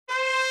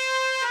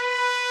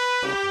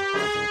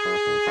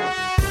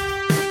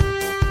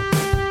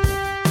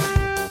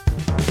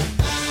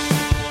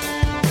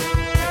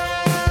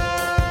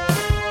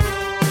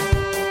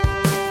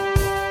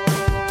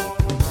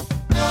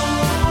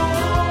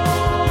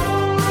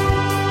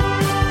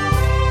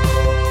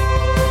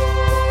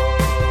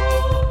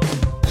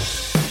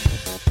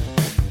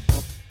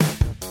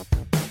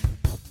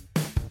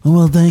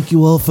Well, thank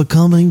you all for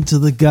coming to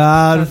the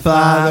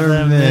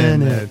Godfather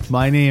Minute.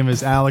 My name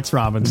is Alex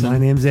Robinson. My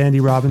name's Andy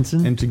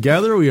Robinson. And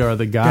together we are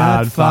the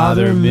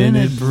Godfather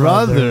Minute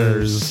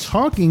Brothers.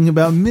 Talking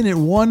about minute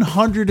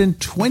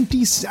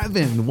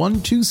 127.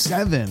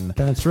 127.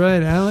 That's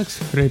right, Alex.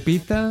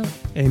 Repita.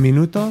 E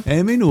minuto.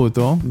 E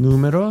minuto.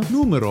 Numero.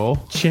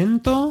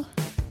 Cento.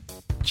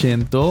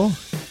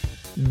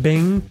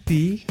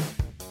 120.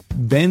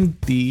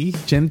 127.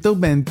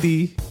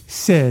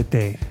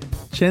 127.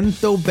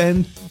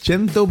 120.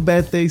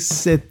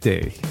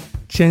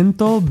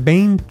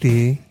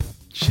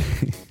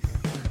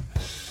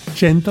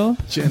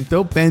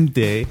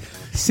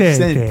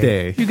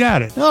 127. You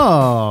got it.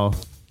 Oh,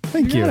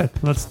 thank you.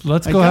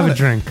 Let's go have a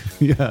drink.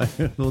 Yeah.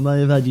 Well, now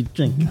you've had your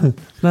drink.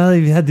 Now that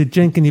you've had the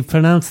drink and you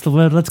pronounced the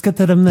word, let's get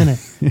to the minute.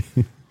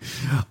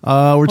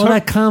 All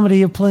that comedy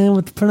you're playing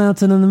with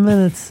pronouncing in the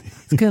minutes,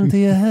 it's getting to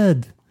your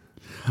head.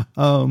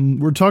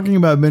 We're talking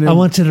about minute. I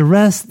want you to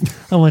rest.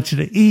 I want you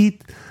to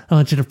eat. I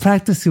want you to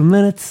practice your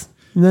minutes.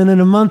 And then in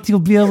a month, you'll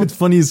be able It's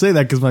funny you say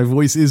that because my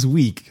voice is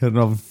weak. I don't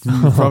know if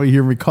you probably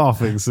hear me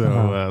coughing.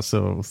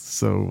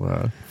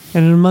 And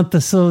in a month or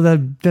so,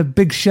 that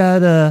big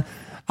shot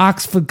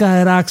Oxford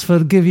guy at Oxford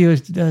will give you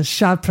a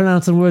shot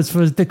pronouncing words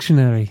for his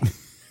dictionary.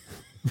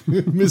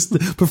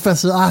 Mr.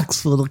 Professor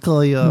Oxford will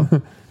call you up.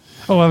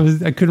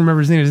 I couldn't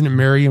remember his name. Isn't it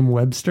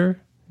Merriam-Webster?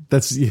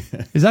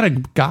 Is that a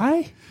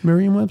guy?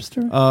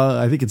 Merriam-Webster?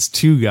 I think it's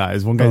two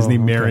guys. One guy's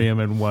named okay. Merriam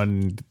and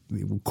one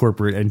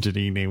corporate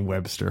entity named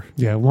Webster.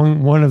 Yeah,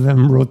 one of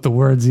them wrote the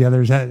words. The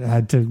others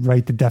had to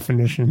write the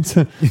definitions.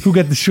 Who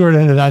got the short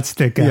end of that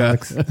stick,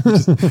 Alex? Yeah,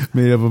 just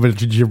made up a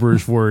bunch of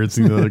gibberish words.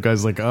 And the other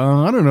guy's like,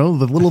 I don't know,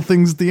 the little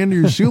things at the end of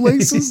your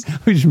shoelaces?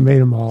 We just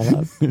made them all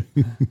up.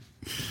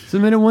 So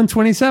minute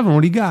 127,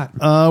 what do you got?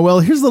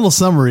 Well, here's a little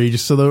summary,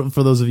 just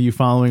for those of you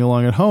following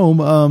along at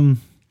home.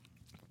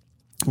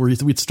 Where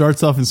it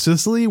starts off in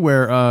Sicily,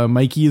 where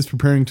Mikey is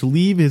preparing to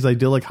leave his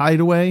idyllic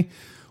hideaway,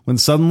 when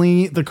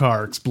suddenly the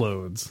car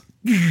explodes.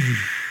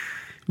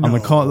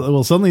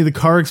 Suddenly the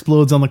car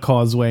explodes on the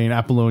causeway, and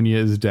Apollonia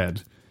is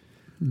dead.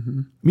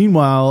 Mm-hmm.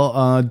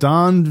 Meanwhile,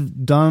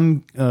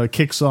 Don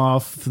kicks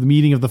off the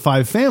meeting of the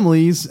five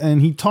families,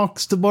 and he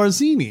talks to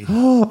Barzini.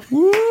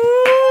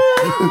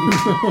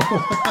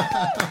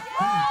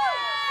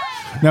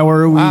 Now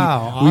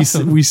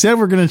awesome. we said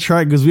we're going to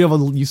try because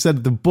you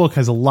said the book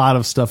has a lot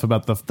of stuff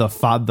about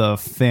the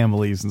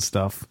families and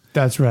stuff.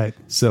 That's right.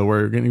 So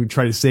we're going to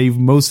try to save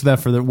most of that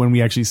for when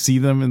we actually see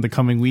them in the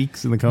coming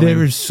weeks.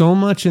 There is so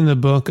much in the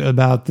book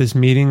about this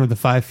meeting with the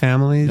five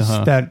families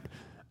that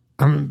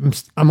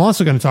I'm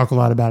also going to talk a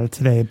lot about it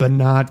today, but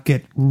not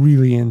get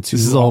really into.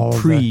 This is all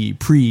pre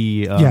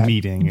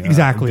meeting.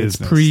 Exactly, it's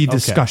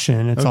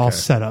pre-discussion. Okay. It's all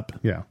set up.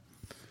 Yeah.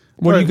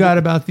 What do you got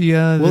about the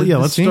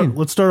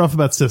let's start off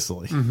about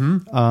Sicily.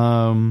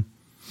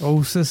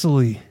 Mm-hmm.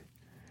 Sicily.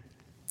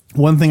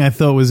 One thing I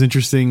thought was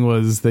interesting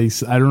was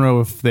I don't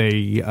know if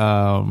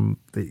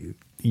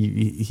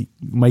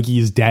Mikey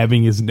is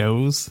dabbing his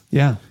nose.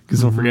 Yeah.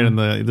 Because don't forget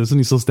there's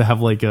only supposed to have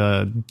like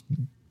a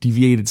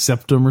deviated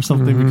septum or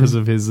something because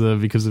of his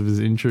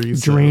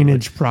injuries.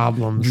 Drainage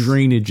problems.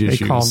 Drainage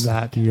issues. They call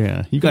that.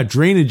 Yeah. You got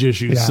drainage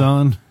issues,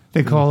 son.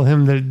 They call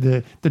him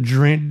the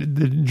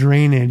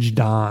drainage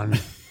Don.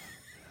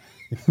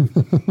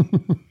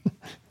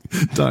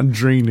 Don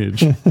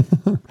Drainage.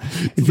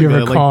 If you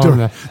ever call him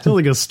that. Sounds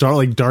like a star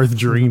like Darth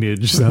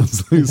Drainage.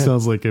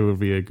 Sounds like it would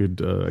be a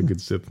good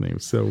Sith name.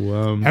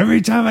 So every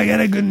time I get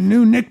a good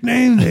new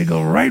nickname, they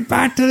go right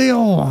back to the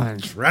old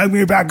ones. Drag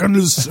me back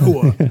into the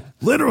sewer.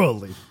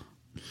 Literally.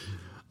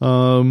 I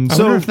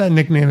wonder if that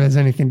nickname has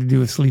anything to do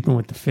with sleeping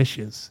with the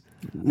fishes.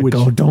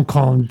 Don't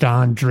call him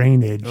Don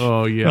Drainage.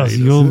 Oh yeah,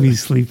 you'll be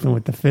sleeping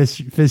with the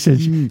fish.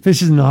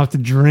 Fishes know how to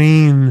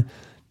drain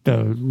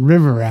the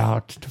river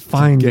out to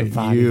find your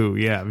body.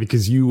 Yeah,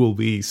 because you will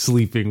be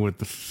sleeping with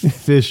the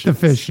fishes. The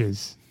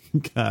fishes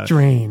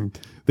drained.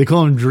 They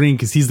call him Drain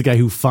because he's the guy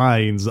who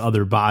finds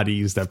other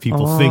bodies that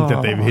people think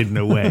that they've hidden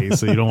away.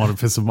 So you don't want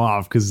to piss him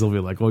off because they'll be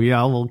like, "Oh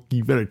yeah, well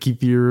you better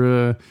keep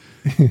your."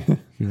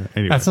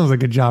 Anyway. That sounds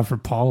like a job for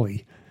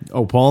Paulie.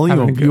 Oh,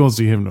 Paulie, you won't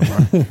see him no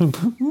more.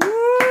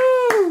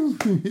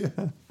 Yeah.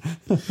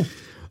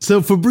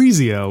 So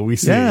Fabrizio, we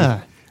see.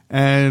 Yeah.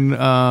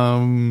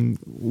 And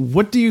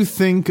what do you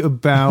think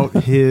about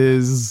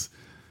the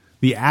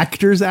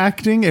actor's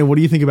acting, and what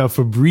do you think about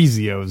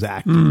Fabrizio's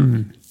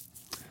acting?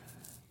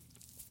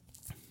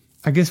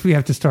 I guess we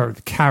have to start with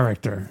the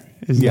character.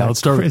 Let's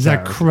start with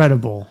that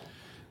credible?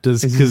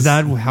 Is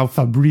that how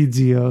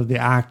Fabrizio, the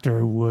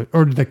actor,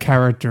 or the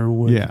character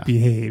would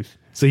behave?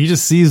 So he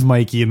just sees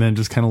Mikey and then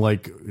just kind of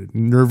like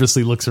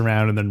nervously looks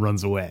around and then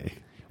runs away.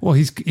 Well,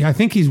 I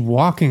think he's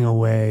walking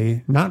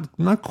away,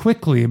 not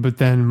quickly, but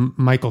then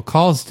Michael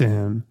calls to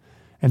him,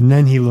 and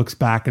then he looks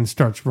back and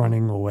starts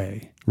running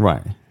away.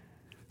 Right.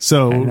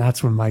 So, and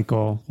that's when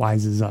Michael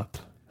wises up.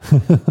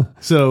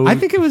 So I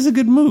think it was a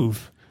good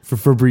move for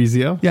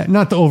Fabrizio. Yeah,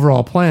 not the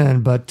overall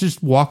plan, but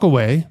just walk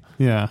away.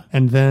 Yeah.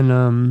 And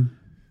then,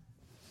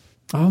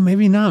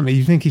 maybe not. Maybe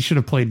you think he should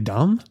have played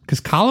dumb?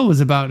 Because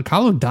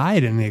Kahlo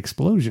died in the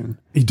explosion.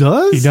 He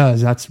does? He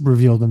does. That's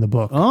revealed in the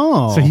book.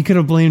 Oh. So he could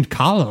have blamed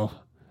Kahlo.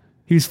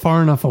 He was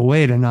far enough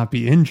away to not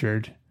be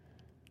injured.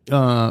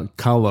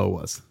 Kahlo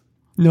was.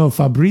 No,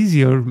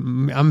 Fabrizio,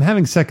 I'm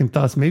having second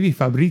thoughts. Maybe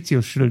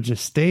Fabrizio should have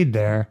just stayed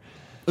there.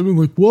 I mean,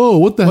 like, whoa,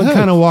 what the heck?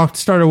 Kind of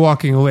started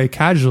walking away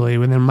casually.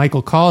 When then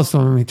Michael calls to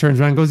him, he turns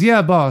around and goes,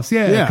 yeah, boss,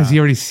 yeah. Because he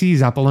already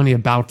sees Apollonia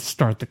about to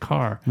start the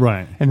car.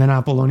 Right. And then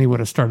Apollonia would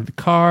have started the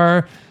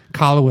car.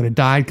 Kahlo would have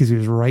died because he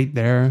was right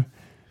there.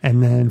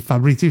 And then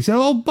Fabrizio said,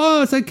 oh,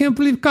 boss, I can't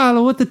believe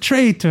Kahlo. What a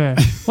traitor.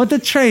 What a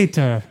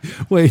traitor.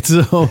 Wait,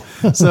 so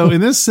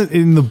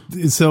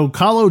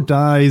Kahlo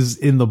dies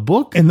in the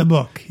book? In the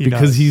book.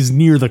 Because he's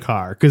near the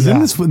car. Because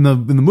in the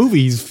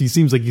movie, he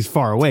seems like he's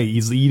far away.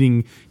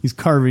 He's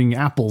carving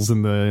apples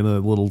in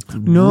the little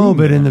room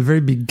but there. in the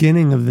very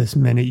beginning of this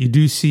minute, you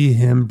do see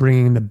him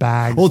bringing the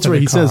bags. Oh, that's right.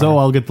 He says, "Oh,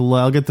 I'll get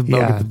the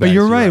bags." But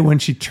you're right. When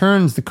she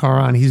turns the car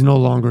on, he's no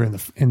longer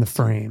in the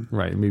frame.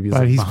 Right. Maybe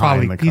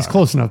he's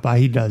close enough by.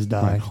 He does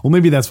die. Right. Well,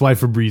 maybe that's why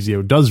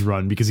Fabrizio does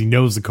run, because he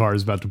knows the car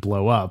is about to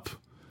blow up.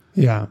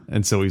 Yeah.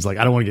 And so he's like,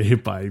 I don't want to get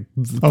hit get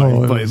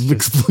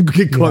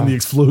caught in the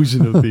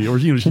explosion of the, or,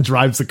 she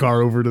drives the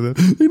car over to the,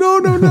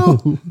 no.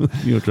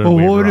 Well,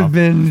 what would have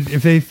been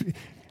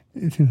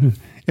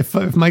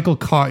if Michael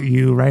caught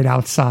you right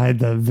outside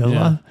the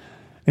villa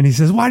and he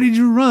says, why did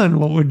you run?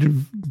 What would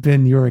have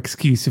been your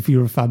excuse if you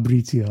were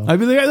Fabrizio?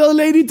 I'd be like, oh,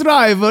 lady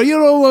driver, you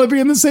don't want to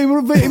be in the same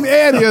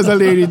area as a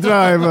lady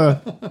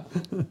driver.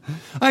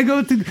 I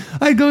go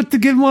to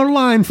get more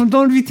wine from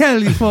Don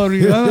Vitelli for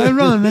you. I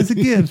run as a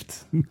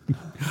gift.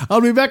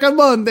 I'll be back on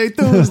Monday,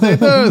 Tuesday,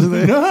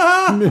 Thursday.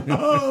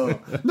 No.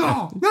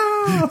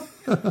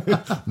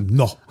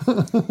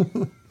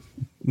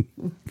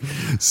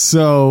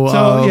 So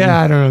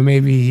I don't know.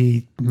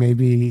 Maybe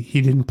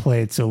he didn't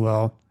play it so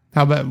well.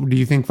 How about, do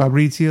you think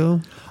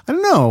Fabrizio? I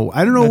don't know.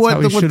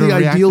 What the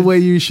ideal way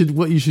you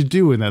should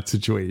do in that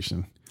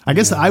situation. I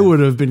guess I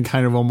would have been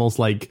kind of almost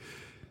like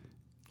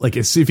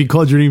if he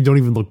called your name, don't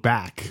even look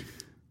back.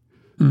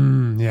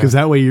 Because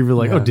that way you'd be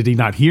like, oh, did he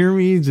not hear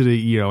me? Did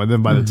he, and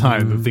then by the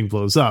time the thing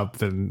blows up,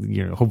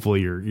 then, hopefully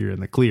you're in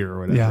the clear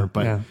or whatever. Yeah,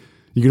 but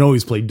you can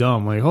always play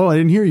dumb. Like, oh, I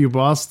didn't hear you,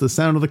 boss. The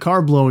sound of the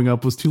car blowing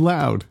up was too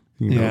loud.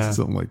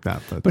 Something like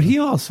that. But he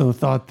also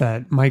thought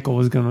that Michael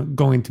was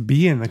going to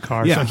be in the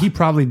car. Yeah. So he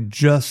probably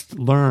just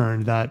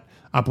learned that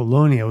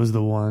Apollonia was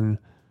the one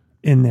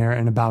in there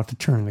and about to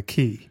turn the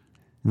key.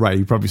 Right.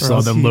 He probably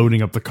saw them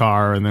loading up the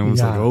car and then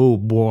was like, oh,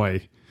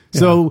 boy.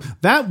 So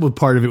that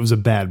part of it was a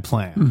bad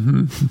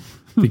plan.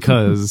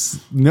 Because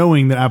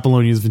knowing that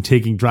Apollonia has been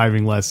taking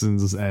driving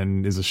lessons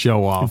and is a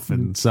show off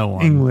and so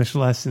on. English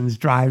lessons,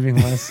 driving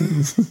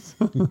lessons.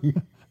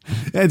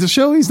 And to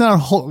show he's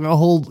not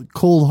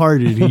cold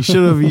hearted, he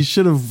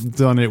should have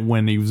done it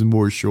when he was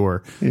more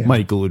sure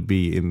Michael would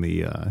be in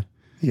the.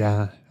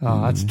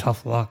 That's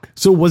tough luck.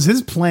 So was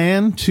his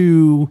plan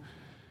to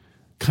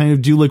kind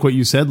of do like what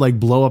you said, like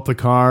blow up the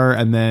car,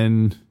 and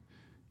then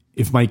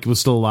if Mike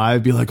was still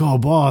alive, be like, "Oh,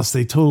 boss,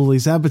 they totally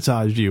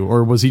sabotaged you,"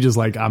 or was he just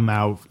like, "I'm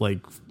out, like,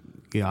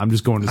 I'm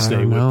just going to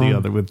stay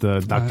with the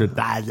Dr.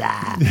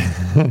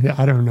 Daza."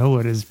 I don't know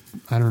what his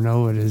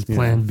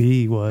plan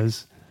B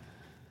was.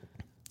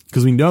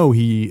 Because we know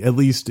he, at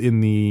least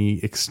in the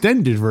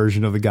extended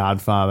version of the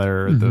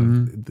Godfather,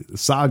 the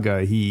saga,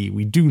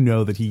 we do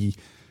know that he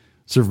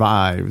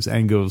survives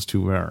and goes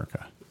to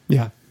America.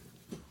 Yeah.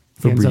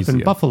 He ends up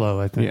in Buffalo,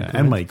 I think. Yeah, right?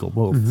 And Michael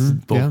both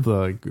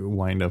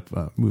wind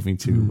up moving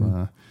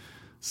to.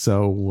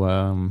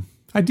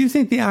 I do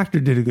think the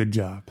actor did a good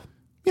job.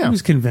 Yeah, he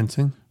was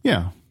convincing.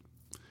 Yeah,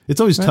 it's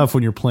always tough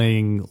when you're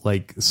playing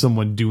like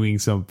someone doing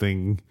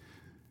something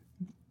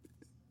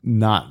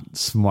not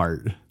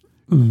smart.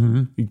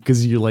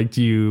 Because you're like, if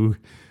you're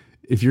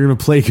going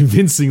to play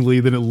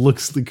convincingly, then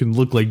it can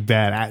look like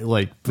bad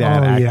acting.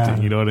 Yeah.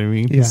 You know what I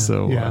mean? Yeah.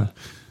 So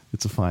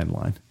it's a fine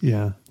line.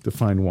 Yeah. The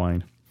fine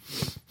wine.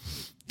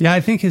 Yeah.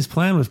 I think his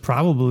plan was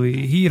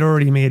probably, he had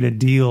already made a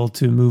deal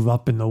to move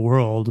up in the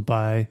world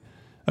by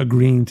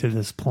agreeing to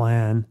this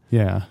plan.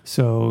 Yeah.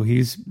 So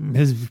he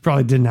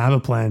probably didn't have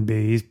a plan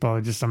B. He's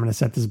probably just, I'm going to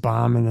set this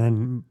bomb and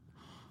then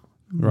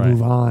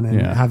move on and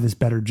have this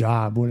better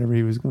job, whatever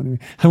he was going to be.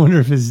 I wonder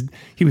if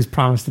he was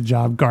promised a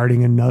job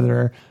guarding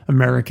another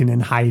American in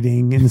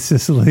hiding in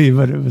Sicily,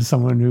 but it was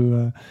someone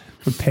who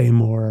would pay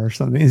more or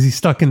something. Is he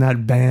stuck in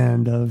that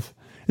band of,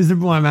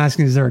 What I'm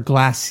asking is there a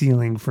glass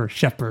ceiling for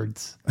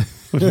shepherds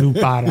with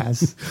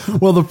luparas?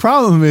 Well, the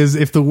problem is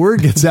if the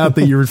word gets out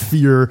that you're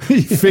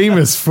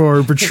famous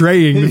for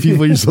betraying the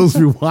people you're supposed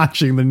to be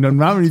watching, then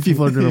not many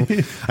people are going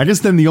to. I guess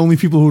then the only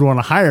people who would want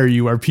to hire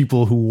you are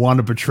people who want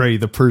to betray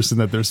the person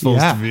that they're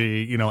supposed to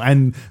be,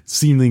 and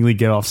seemingly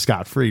get off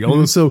scot-free.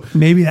 Although, so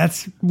maybe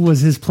was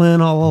his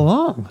plan all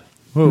along.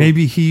 Whoa.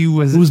 Maybe he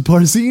was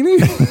Barzini.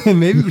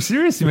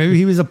 Maybe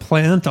he was a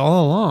plant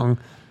all along.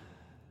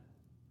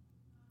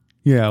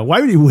 Yeah, why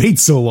would he wait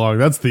so long?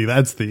 That's the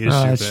issue.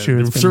 That's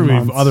true. There's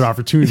certainly other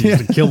opportunities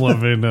to kill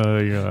him. And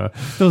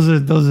those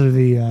are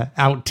the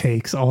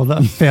outtakes, all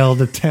the failed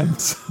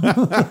attempts.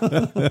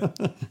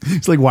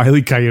 It's like Wile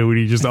E.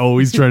 Coyote, just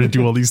always trying to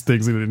do all these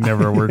things and it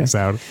never works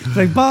out. It's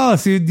like,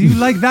 boss, do you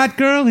like that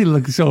girl? He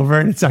looks over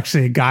and it's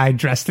actually a guy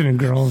dressed in a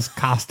girl's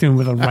costume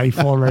with a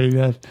rifle ready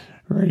to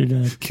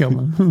kill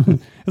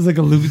him. It's like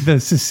the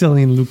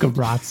Sicilian Luca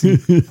Brasi.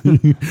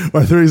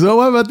 Arthur is,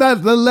 what about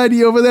that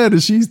lady over there?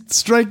 Does she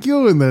strike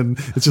you? And then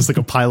it's just like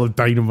a pile of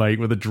dynamite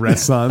with a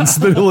dress on. So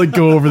then he'll like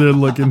go over there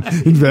and look and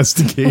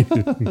investigate. I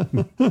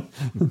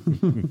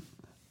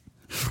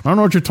don't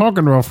know what you're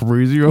talking about,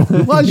 Fabrizio.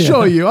 Well, I'll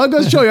show you. I'll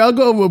go show you. I'll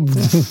go.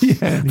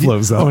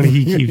 Blows up. Oh, and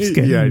he keeps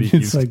getting.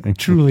 It's like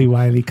truly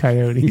Wile E.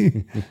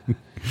 Coyote.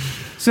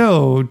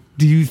 So,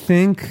 do you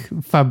think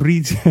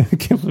Fabrizio, I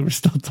can't believe we're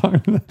still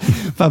talking about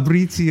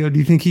Fabrizio, do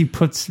you think he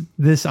puts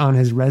this on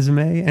his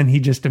resume and he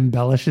just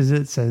embellishes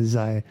it, says,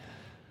 or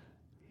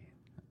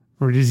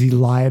does he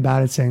lie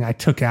about it, saying, I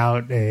took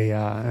out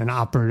an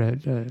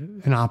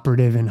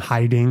operative in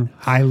hiding,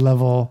 high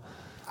level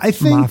I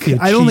don't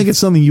think it's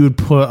something you would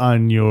put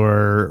on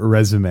your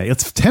resume.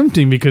 It's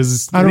tempting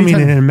because... I don't mean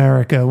in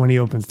America when he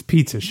opens the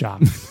pizza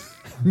shop.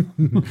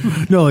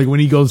 No, like when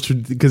he goes to,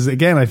 because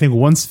again, I think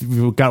once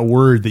you got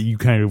word that you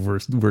kind of were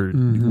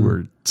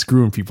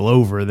screwing people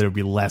over, there'd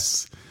be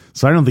less.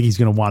 So I don't think he's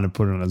going to want to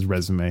put it on his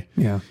resume.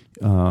 Yeah.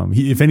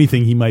 If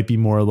anything, he might be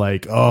more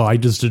like, "Oh, I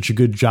just did a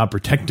good job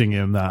protecting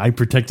him. I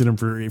protected him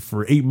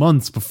for 8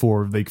 months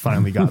before they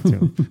finally got to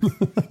him.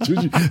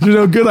 you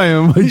know how good I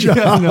am at my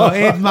job.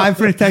 I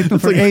protected him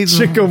for like 8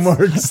 Chico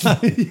months.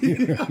 Marx.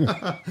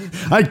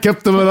 I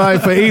kept him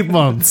alive for 8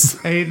 months.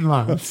 8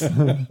 months,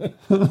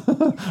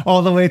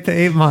 all the way to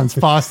 8 months.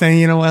 Boss, then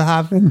you know what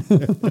happened?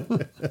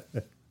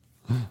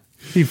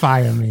 He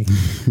fired me.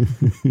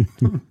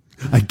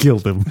 I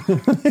killed him.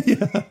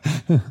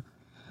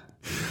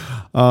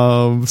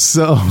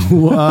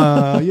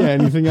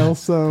 Anything else?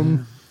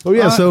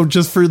 So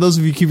just for those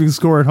of you keeping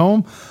score at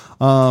home,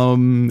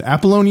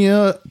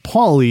 Apollonia,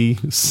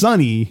 Paulie,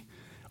 Sonny,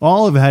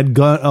 all have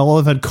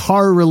had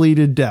car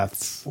related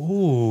deaths.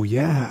 Oh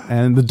yeah.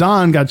 And the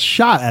Don got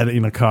shot at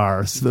in a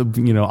car,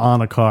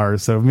 on a car.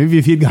 So maybe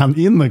if he'd gotten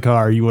in the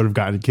car, he would have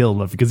gotten killed,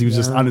 but because he was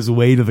just on his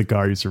way to the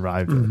car, he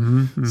survived it.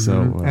 Mm-hmm.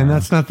 So, and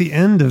that's not the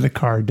end of the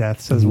car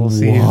deaths, as we'll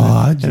see in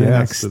the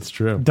next that's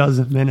true.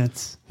 dozen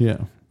minutes. Yeah.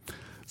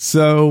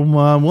 So,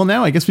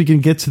 now I guess we can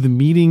get to the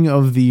meeting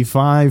of the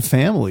 5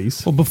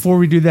 families. Well, before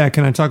we do that,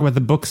 can I talk about the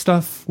book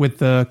stuff with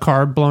the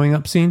car blowing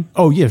up scene?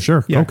 Oh, yeah,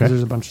 sure. Yeah, because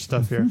there's a bunch of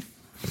stuff here.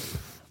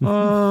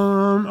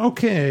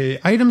 Okay,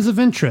 items of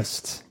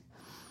interest.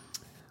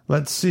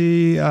 Let's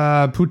see.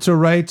 Puzo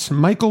writes,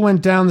 Michael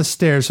went down the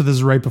stairs. So this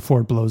is right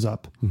before it blows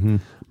up. Mm-hmm.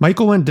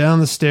 Michael went down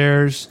the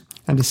stairs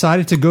and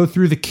decided to go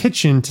through the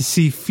kitchen to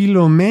see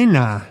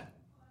Filomena.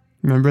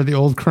 Remember the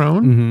old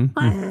crone?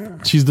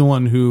 Mm-hmm. She's the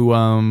one who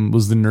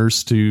was the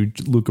nurse to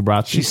Luca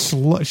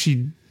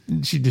Brasi.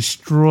 She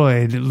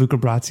destroyed Luca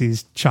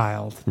Brasi's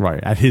child.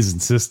 Right, at his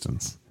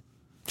insistence.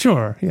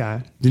 Sure,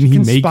 yeah. Didn't he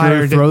make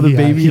her throw the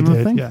baby in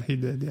the thing? Yeah, he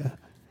did, yeah.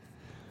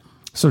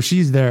 So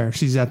she's there.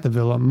 She's at the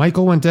villa.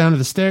 Michael went down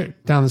the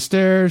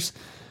stairs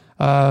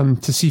to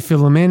see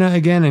Filomena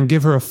again and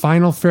give her a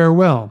final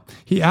farewell.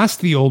 He asked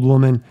the old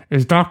woman,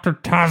 "Is Dr.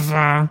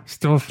 Taza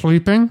still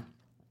sleeping?"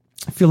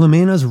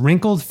 Filomena's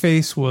wrinkled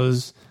face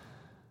was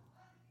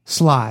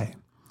sly.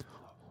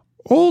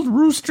 "Old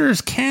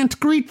roosters can't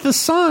greet the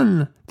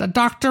sun. The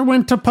doctor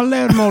went to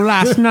Palermo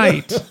last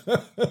night."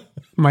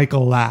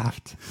 Michael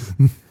laughed.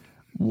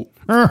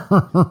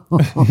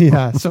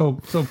 Yeah,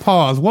 so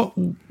pause. What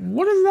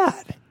is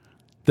that?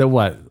 That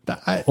what?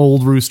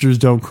 Old roosters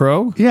don't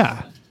crow?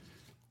 Yeah.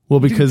 Well,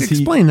 because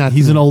he's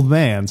an old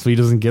man, so he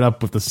doesn't get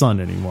up with the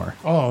sun anymore.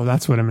 Oh,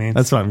 that's what it means.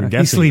 That's what I'm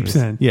guessing. He sleeps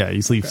in. Yeah, he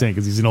sleeps in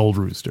because he's an old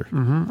rooster.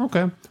 Mm-hmm.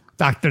 Okay.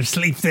 Doctor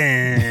sleeps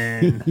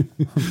in.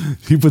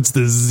 He puts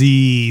the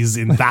Z's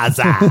in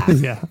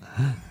Daza. Yeah.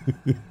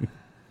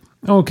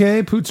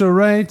 Okay, Puzo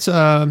writes,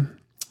 the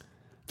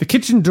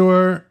kitchen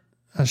door...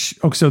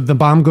 so the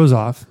bomb goes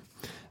off.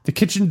 The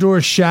kitchen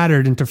door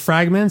shattered into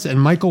fragments, and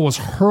Michael was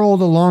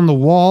hurled along the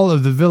wall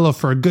of the villa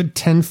for a good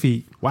 10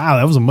 feet. Wow,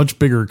 that was a much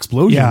bigger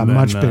explosion. Yeah,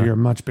 much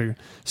bigger.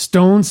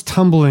 Stones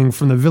tumbling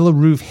from the villa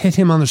roof hit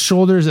him on the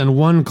shoulders, and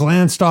one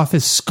glanced off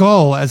his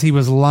skull as he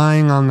was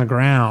lying on the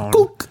ground.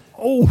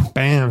 Oh,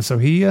 bam! So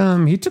he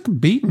took a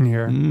beating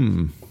here.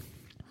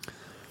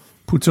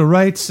 Puzo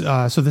writes,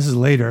 so this is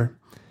later.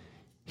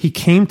 He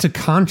came to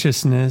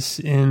consciousness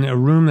in a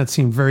room that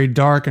seemed very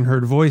dark and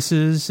heard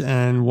voices,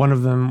 and one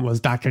of them was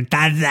Dr.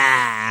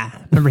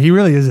 Daza. Remember, he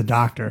really is a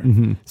doctor.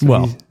 Mm-hmm.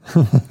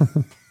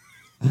 So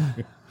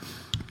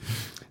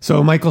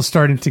so Michael's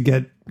starting to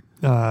get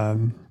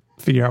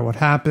figure out what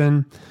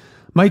happened.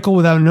 Michael,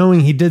 without knowing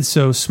he did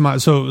so, so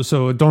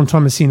Don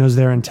Tomasino's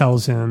there and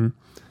tells him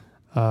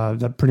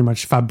that pretty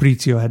much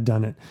Fabrizio had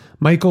done it.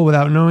 Michael,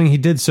 without knowing he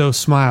did so,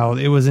 smiled.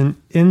 It was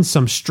in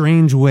some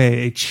strange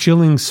way, a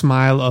chilling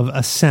smile of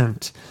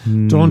assent.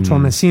 Don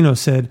Tomasino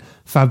said,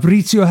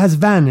 Fabrizio has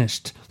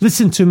vanished.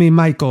 Listen to me,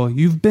 Michael.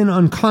 You've been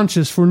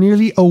unconscious for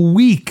nearly a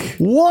week.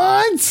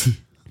 What?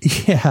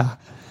 Yeah.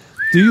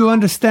 Do you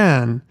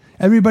understand?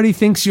 Everybody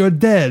thinks you're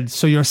dead,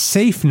 so you're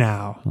safe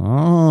now.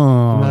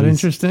 Oh. Isn't that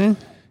interesting?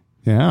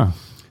 Yeah.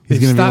 He's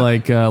going to be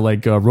like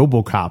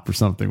RoboCop or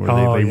something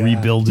where they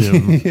rebuild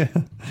him. Yeah.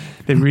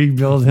 They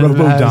rebuild him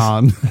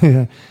Robo-Don.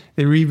 Yeah.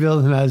 They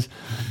rebuild him as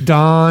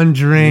Don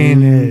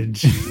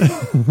Drainage.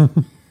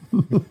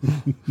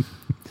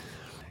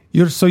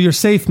 You're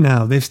safe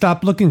now. They've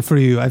stopped looking for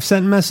you. I've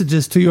sent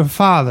messages to your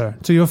father,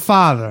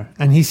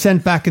 and he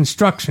sent back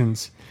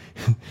instructions.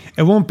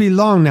 It won't be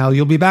long now.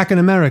 You'll be back in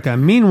America.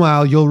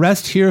 Meanwhile, you'll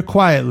rest here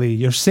quietly.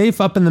 You're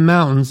safe up in the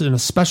mountains in a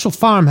special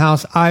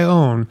farmhouse I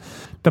own.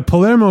 The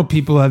Palermo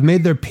people have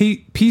made their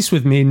peace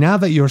with me now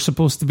that you're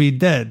supposed to be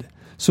dead.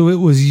 So it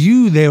was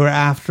you they were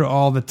after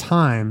all the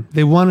time.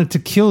 They wanted to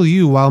kill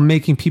you while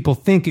making people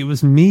think it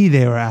was me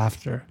they were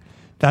after.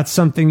 That's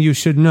something you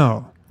should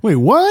know. Wait,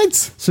 what?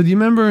 So do you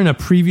remember in a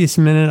previous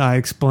minute I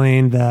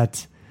explained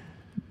that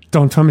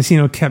Don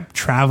Tomasino kept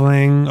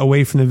traveling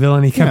away from the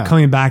villain? He kept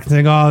coming back and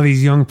saying, "Oh,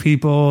 these young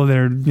people,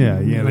 they're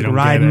like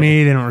riding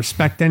me. They don't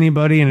respect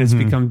anybody, and it's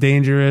become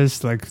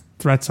dangerous. Like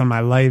threats on my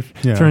life."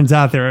 Yeah. Turns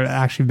out they're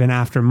actually been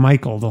after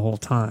Michael the whole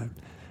time,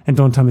 and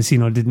Don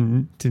Tomasino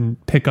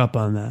didn't pick up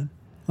on that.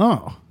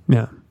 Oh,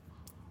 yeah.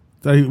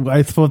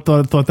 I thought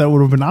that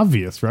would have been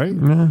obvious, right?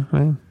 Yeah,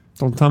 right.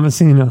 Don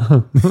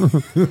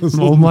Tomasino,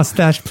 old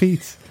mustache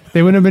Pete.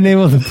 They wouldn't have been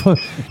able to put.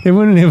 They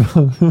wouldn't have.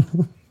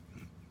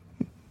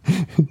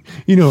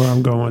 You know where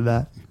I'm going with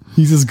that.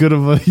 He's as good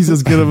of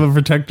a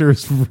protector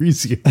as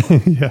Fabrizio.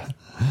 Yeah.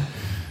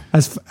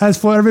 As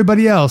for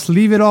everybody else,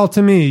 leave it all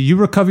to me. You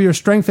recover your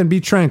strength and be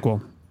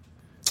tranquil.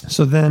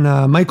 So then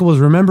Michael was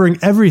remembering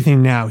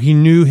everything now. He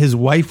knew his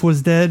wife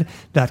was dead,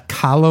 that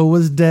Kahlo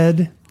was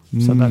dead.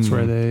 So that's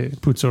where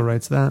Puzo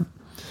writes that.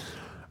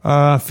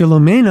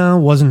 Filomena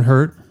wasn't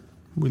hurt.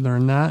 We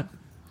learned that.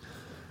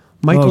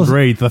 Michael's,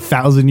 great. The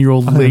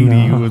 1,000-year-old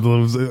lady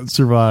who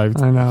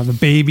survived. I know. The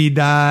baby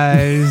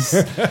dies.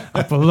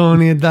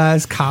 Apollonia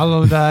dies.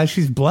 Kahlo dies.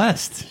 She's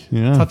blessed.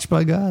 Yeah. Touched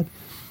by God.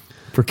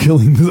 For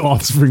killing the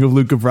offspring of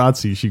Luca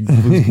Brasi. She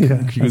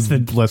was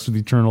blessed with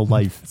eternal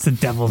life. It's the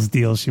devil's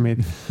deal she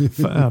made.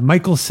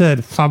 Michael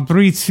said,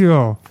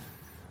 Fabrizio,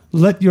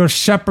 let your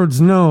shepherds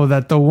know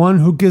that the one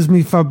who gives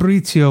me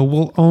Fabrizio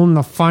will own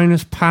the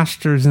finest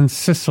pastures in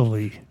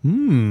Sicily.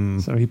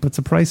 So he puts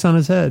a price on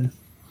his head.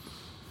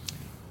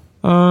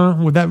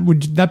 Would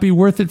that be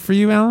worth it for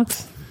you,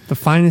 Alex? The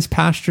finest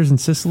pastures in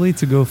Sicily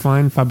to go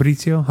find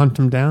Fabrizio, hunt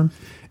him down?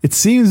 It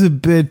seems a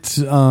bit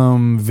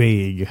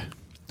vague.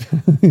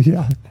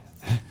 Yeah.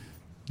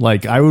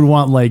 Like I would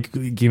want I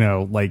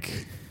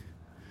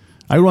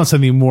would want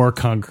something more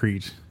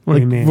concrete. What do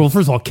you mean? Well,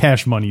 first of all,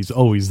 cash money is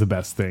always the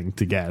best thing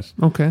to get.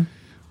 Okay.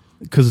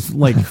 Because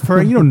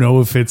you don't know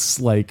if it's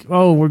like,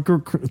 oh,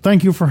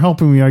 thank you for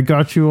helping me. I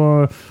got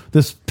you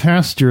this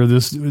pasture,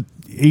 this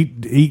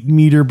 8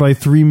 meter by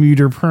 3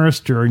 meter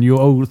pasture, and you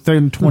owe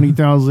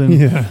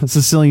 20,000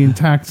 Sicilian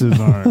taxes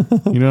on it.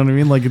 You know what I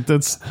mean? Like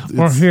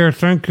Well, here,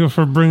 thank you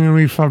for bringing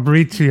me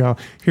Fabrizio.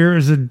 Here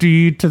is a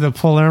deed to the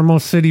Palermo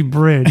City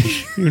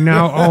Bridge. You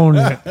now own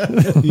it.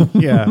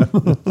 Yeah.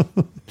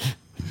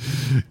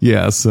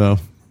 Yeah. So,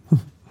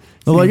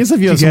 well, I guess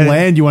if you have some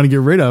land you want to get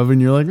rid of,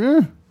 and you're like,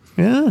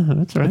 yeah,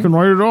 that's right. I can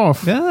write it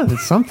off. Yeah,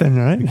 it's something,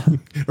 right?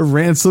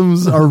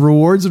 Ransoms, are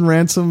rewards and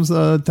ransoms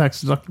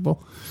tax deductible?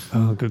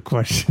 Oh, good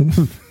question.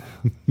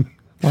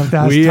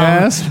 We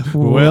ask,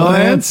 we'll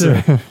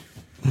answer.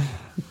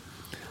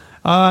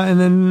 And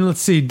then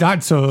let's see.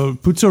 So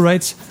Puzo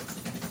writes,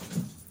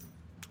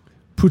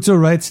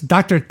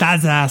 Dr.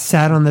 Taza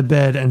sat on the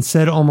bed and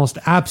said almost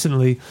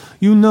absently,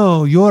 "You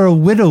know, you're a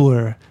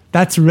widower.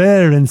 That's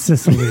rare in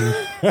Sicily."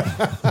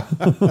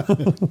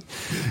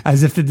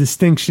 As if the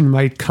distinction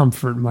might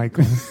comfort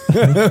Michael.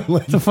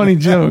 It's a funny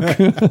joke.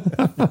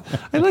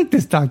 I like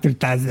this Dr.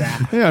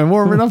 Taza. Yeah, I'm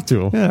warming up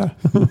to him. Yeah.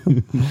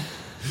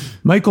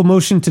 Michael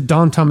motioned to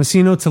Don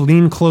Tomasino to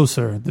lean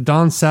closer. The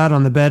Don sat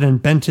on the bed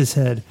and bent his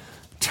head.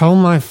 "Tell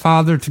my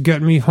father to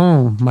get me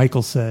home,"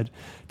 Michael said.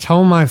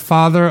 "Tell my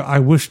father I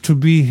wish to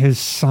be his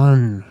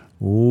son."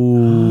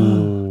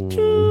 Ooh.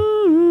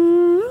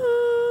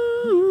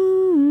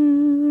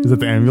 Is that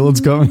the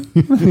ambulance coming?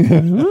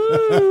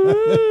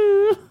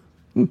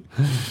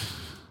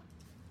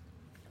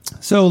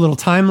 So a little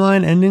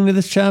timeline ending to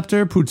this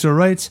chapter. Puzo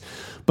writes,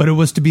 But it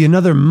was to be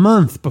another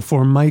month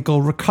before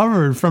Michael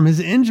recovered from his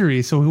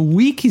injury. So a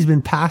week he's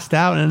been passed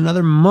out and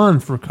another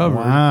month recovered.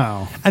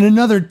 Wow. And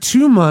another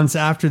 2 months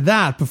after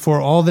that before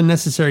all the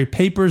necessary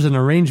papers and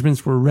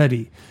arrangements were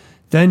ready.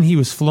 Then he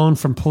was flown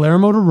from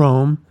Palermo to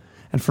Rome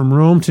and from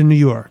Rome to New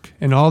York.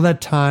 And all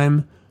that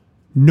time,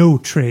 no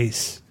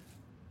trace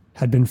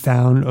had been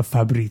found of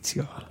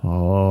Fabrizio.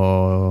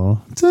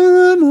 Oh.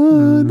 Yeah,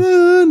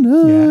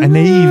 and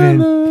they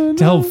even,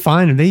 to help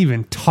find him, they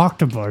even talked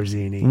to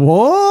Barzini.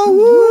 Whoa.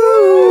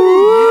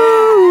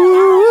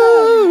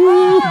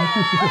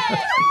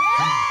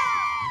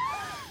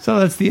 So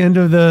that's the end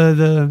of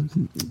the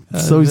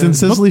so he's in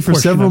Sicily for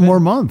several more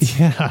months.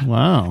 Yeah.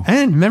 Wow.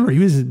 And remember, he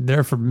was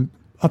there for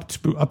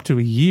up to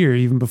a year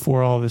even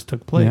before all this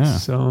took place. Yeah.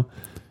 So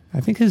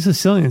I think his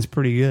Sicilian's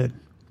pretty good.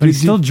 But he's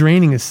still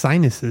draining his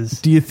sinuses.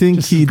 Do you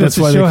think that's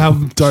why show how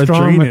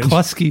strong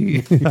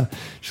McCluskey? Yeah,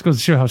 just goes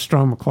to show how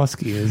strong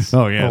McCluskey is.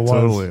 Oh yeah,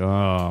 totally.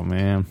 Oh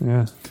man,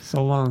 yeah,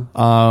 so long.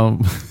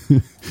 What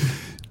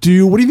do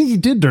you think he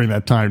did during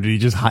that time? Did he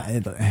just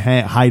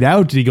hide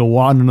out? Did he go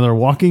on another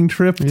walking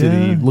trip? Did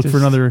he look for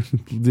another?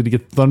 Did he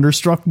get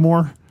thunderstruck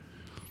more?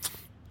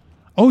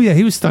 Oh yeah,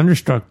 he was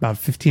thunderstruck about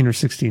 15 or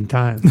 16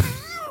 times.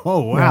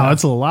 Oh wow,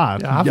 that's a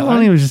lot. Yeah,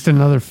 Apobllowniup was just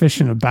another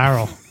fish in a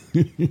barrel.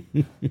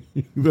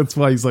 That's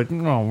why he's like,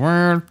 oh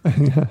man.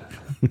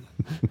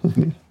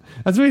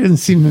 That's why he doesn't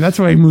seem. That's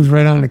why he moves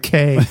right on to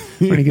K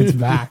when he gets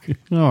back.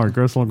 Oh, I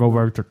guess I'll go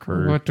back to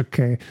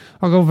K.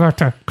 I'll go back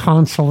to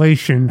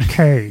Consolation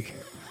K.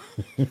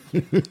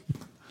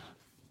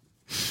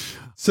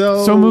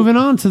 So moving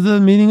on to the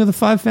meeting of the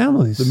five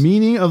families. The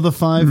meaning of the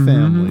five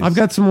families. I've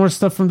got some more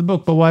stuff from the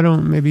book, but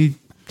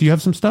do you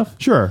have some stuff?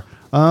 Sure.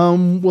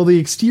 Well, the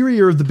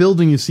exterior of the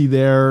building you see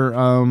there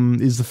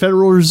is the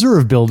Federal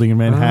Reserve Building in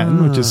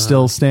Manhattan, which is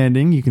still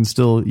standing. You can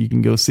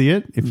go see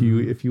it if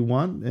you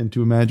want, and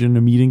to imagine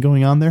a meeting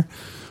going on there.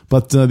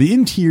 But the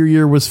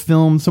interior was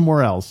filmed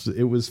somewhere else.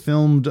 It was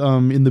filmed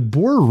in the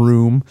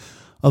boardroom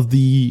of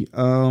the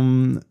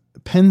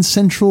Penn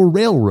Central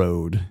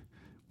Railroad,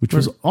 which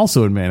was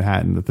also in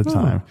Manhattan at the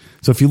time.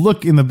 So if you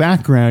look in the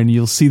background,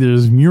 you'll see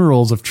there's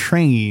murals of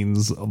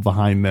trains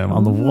behind them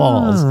on the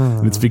walls.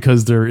 And it's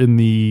because they're in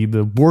the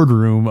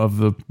boardroom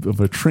of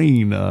a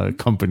train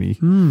company.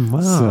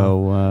 Wow.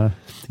 So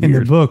in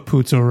the book,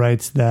 Puzo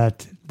writes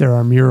that there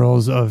are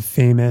murals of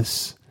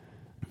famous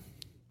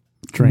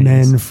trains.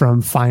 Men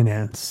from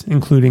finance,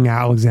 including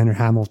Alexander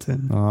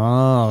Hamilton.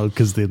 Oh,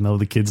 because they know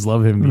the kids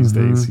love him these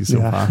days. He's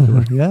so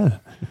popular. Yeah.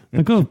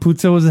 Look,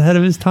 Puzo was ahead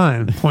of his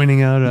time,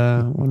 pointing out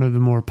one of the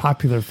more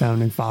popular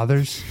founding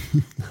fathers.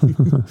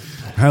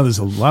 Wow, there's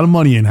a lot of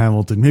money in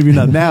Hamilton. Maybe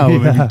not now,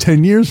 but maybe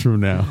 10 years from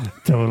now.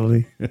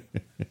 Totally.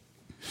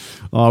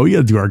 Oh, we got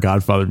to do our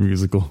Godfather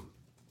musical.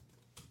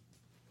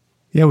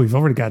 Yeah, we've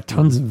already got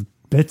tons of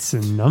bits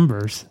and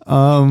numbers.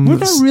 Would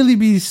that really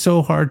be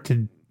so hard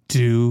to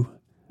do?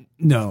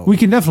 No. We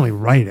can definitely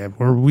write it,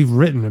 or we've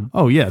written it.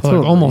 Oh, yeah.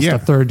 Totally. Almost a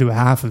third to a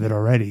half of it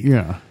already.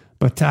 Yeah.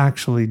 But to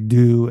actually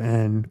do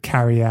and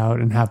carry out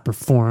and have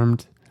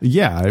performed.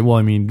 Yeah. Well,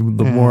 I mean,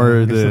 the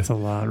more that's a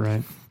lot,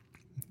 right?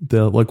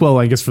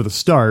 I guess for the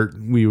start,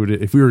 we would,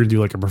 if we were going to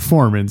do like a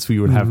performance, we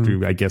would have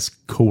to, I guess,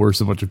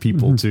 coerce a bunch of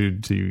people to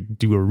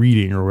do a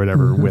reading or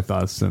whatever with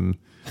us. And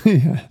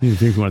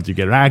if we wanted to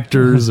get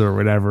actors or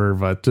whatever.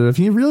 But if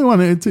you really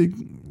wanted to,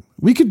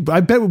 we could,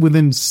 I bet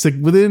within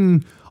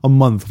a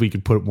month we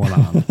could put one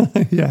on.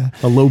 Yeah.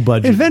 A low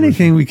budget. If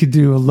anything, we could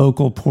do a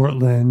local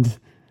Portland,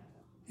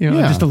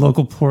 just a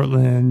local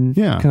Portland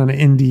kind of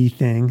indie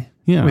thing.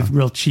 Yeah. With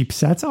real cheap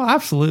sets. Oh,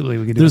 absolutely.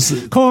 We could do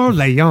it.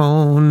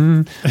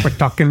 Corleone. We're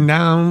talking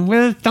down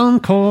with Don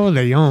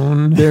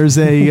Corleone. There's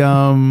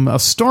a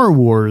Star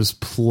Wars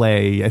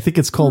play. I think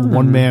it's called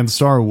One Man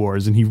Star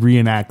Wars, and he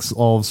reenacts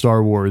all of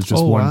Star Wars.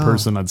 Just one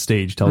person on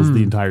stage tells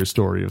the entire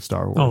story of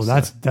Star Wars.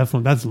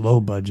 Oh, that's low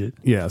budget.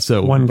 Yeah.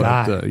 So one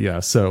guy.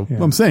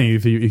 I'm saying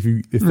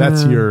if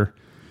that's your.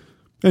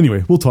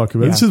 Anyway, we'll talk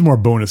about it. This is more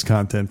bonus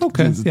content.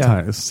 Okay.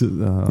 Yeah.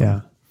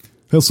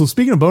 So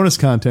speaking of bonus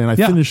content,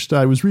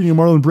 I was reading a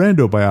Marlon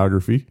Brando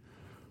biography.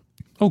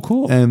 Oh,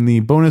 cool. And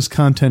the bonus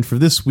content for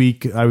this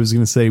week, I was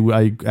going to say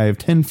I have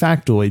 10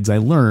 factoids I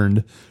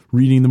learned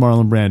reading the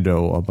Marlon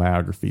Brando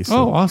biography.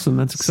 So, awesome.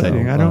 That's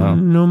exciting. I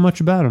don't know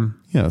much about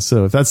him. Yeah.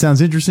 So if that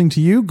sounds interesting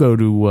to you, go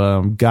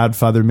to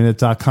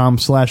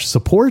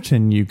godfatherminute.com/support,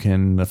 and you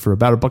can, for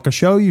about $1 a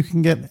show, you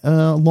can get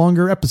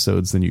longer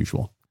episodes than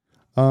usual.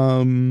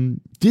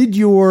 Did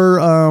your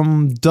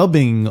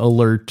dubbing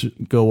alert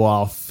go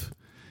off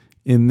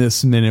in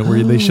this minute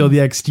where they show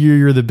the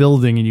exterior of the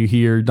building and you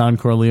hear Don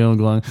Corleone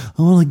going,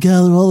 I want to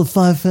gather all the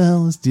five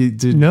fellas?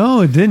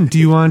 No, it didn't. Do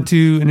you want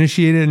to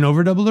initiate an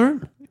overdub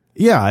alert?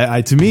 Yeah,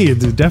 to me,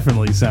 it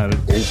definitely sounded.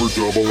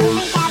 Overdub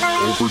alert,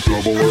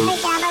 overdub alert,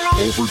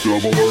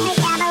 overdub alert,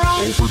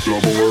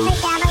 overdub alert,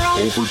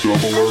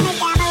 overdub alert,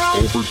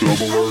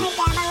 overdub alert,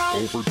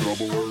 overdub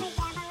alert.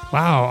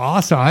 Wow,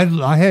 awesome!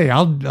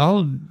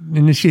 I'll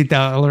initiate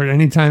that alert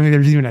anytime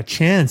there's even a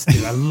chance,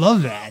 dude. I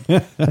love that.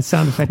 That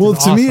sound effect. Well,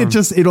 is to me,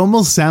 awesome. it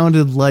almost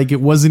sounded like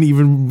it wasn't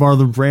even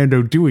Marlon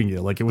Brando doing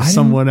it. Like it was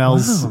someone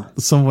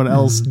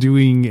else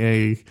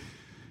doing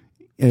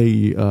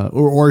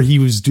or he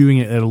was doing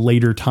it at a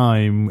later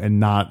time and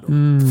not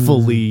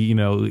fully,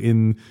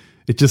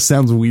 it just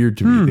sounds weird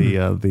to me,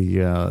 the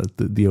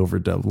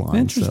overdub line.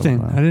 Interesting.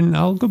 So,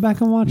 I'll go back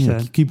and watch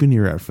that. Keep an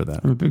ear out for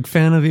that. I'm a big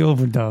fan of the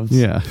overdubs.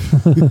 Yeah.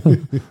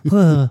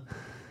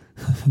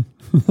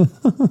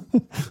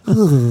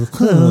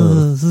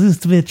 This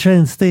used to be a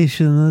train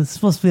station. It's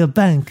supposed to be a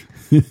bank.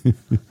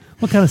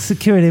 What kind of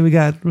security we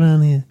got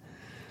around here?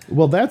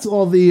 Well, that's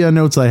all the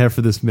notes I have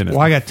for this minute. Well,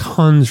 I got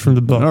tons from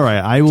the book. All right.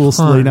 I will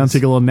lay down,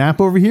 take a little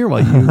nap over here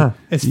while you...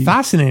 It's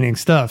fascinating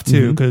stuff,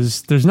 too,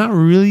 because there's not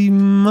really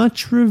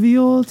much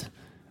revealed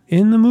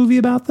in the movie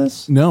about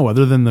this. No,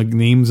 other than the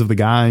names of the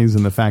guys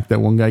and the fact that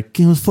one guy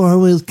came as far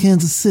away as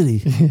Kansas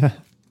City. Yeah.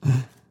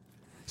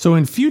 So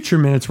in future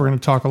minutes, we're going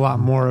to talk a lot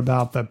more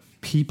about the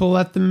people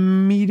at the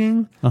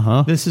meeting.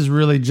 Uh-huh. This is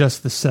really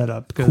just the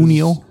setup.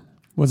 Cuneo.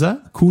 What's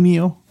that?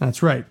 Cuneo.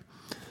 That's right.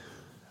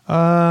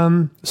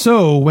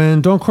 So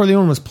when Don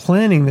Corleone was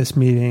planning this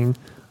meeting,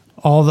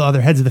 all the other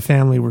heads of the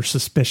family were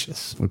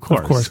suspicious. Of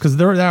course. Because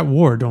they're at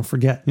war, don't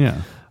forget.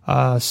 Yeah.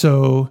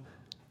 So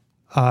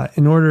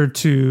in order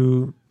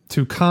to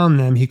calm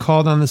them, he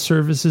called on the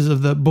services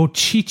of the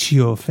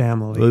Bocciccio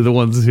family. The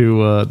ones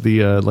who,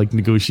 like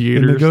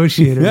negotiators. The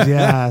negotiators,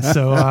 yeah.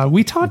 So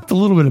we talked a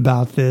little bit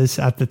about this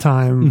at the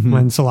time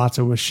when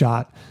Sollozzo was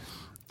shot.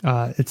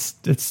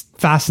 It's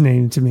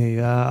fascinating to me.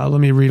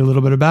 Let me read a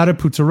little bit about it.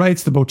 Puzo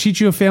writes, the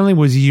Bocciccio family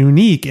was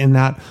unique in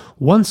that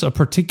once a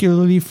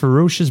particularly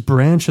ferocious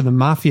branch of the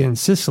mafia in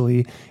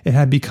Sicily, it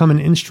had become an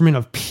instrument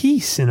of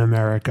peace in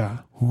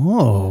America.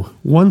 Whoa.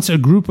 Once a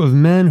group of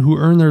men who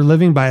earn their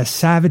living by a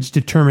savage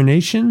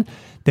determination,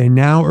 they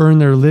now earn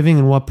their living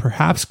in what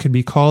perhaps could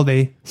be called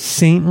a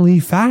saintly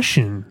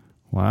fashion.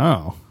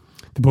 Wow.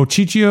 The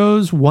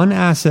Bocciccios' one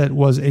asset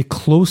was a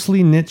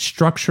closely knit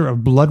structure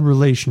of blood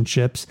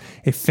relationships,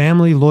 a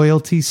family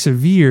loyalty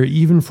severe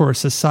even for a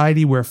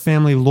society where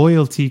family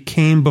loyalty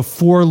came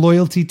before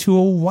loyalty to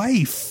a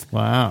wife.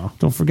 Wow.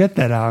 Don't forget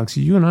that, Alex.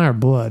 You and I are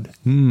blood.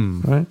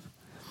 Right?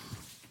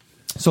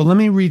 So let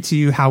me read to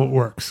you how it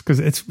works, because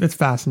it's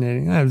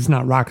fascinating. It's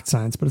not rocket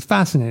science, but it's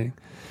fascinating.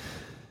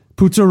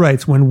 Puzo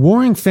writes, when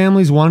warring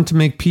families wanted to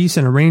make peace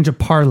and arrange a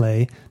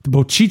parley, the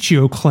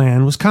Bocciccio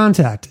clan was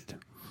contacted.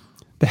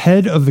 The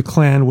head of the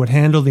clan would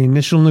handle the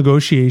initial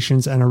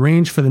negotiations and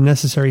arrange for the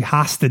necessary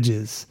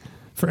hostages.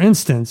 For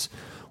instance,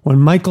 when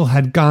Michael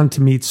had gone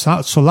to meet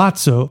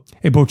Sollozzo,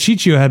 a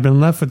Bocciccio had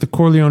been left with the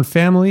Corleone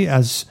family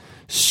as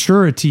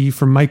surety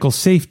for Michael's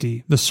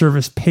safety, the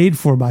service paid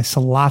for by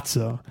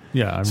Sollozzo.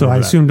 Yeah, I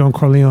assume Don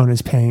Corleone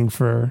is paying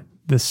for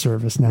this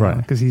service now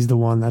because he's the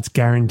one that's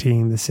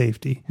guaranteeing the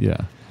safety.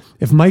 Yeah.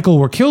 If Michael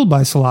were killed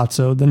by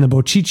Sollozzo, then the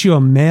Bocciccio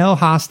male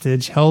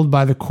hostage held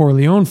by the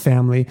Corleone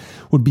family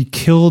would be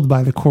killed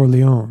by the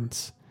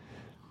Corleones.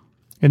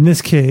 In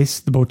this case,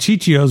 the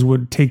Bocciccios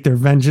would take their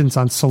vengeance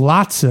on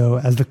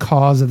Sollozzo as the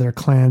cause of their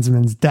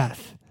clansman's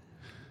death.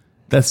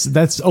 That's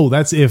if so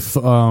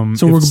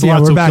we're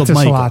back to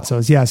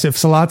Sollozzo's. Yes, if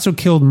Sollozzo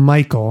killed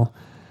Michael,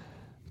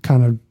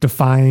 kind of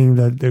defying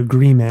the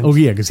agreement. Oh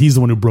yeah, because he's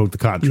the one who broke the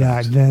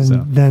contract.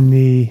 Yeah, then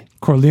the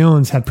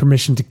Corleones had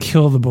permission to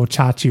kill the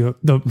Bocciccio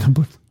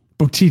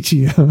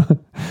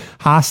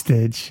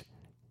hostage.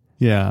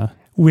 Yeah.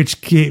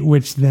 Which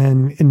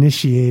then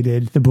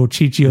initiated the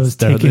Bocciccios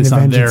taking the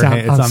vengeance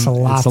out on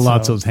Sollozzo. It's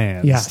Sollozzo's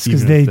hands. Yes,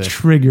 because they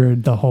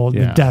triggered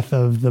the death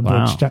of the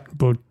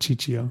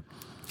Bocciccio.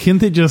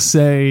 Can't they just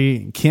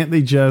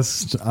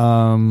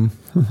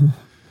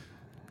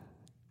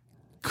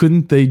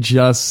couldn't they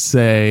just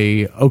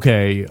say,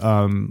 okay,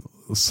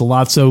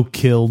 Sollozzo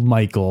killed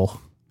Michael,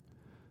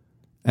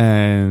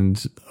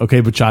 and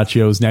okay,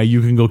 Bocciccios, now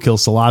you can go kill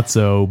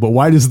Sollozzo, but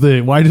why does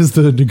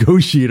the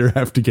negotiator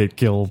have to get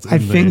killed? I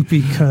think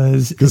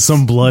because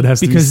some blood has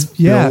to be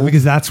spilled?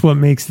 Because that's what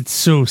makes it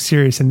so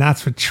serious, and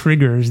that's what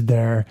triggers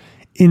their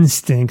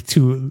instinct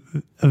to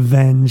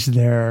avenge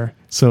their.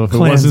 So if it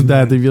wasn't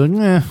that, they'd be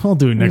like, I'll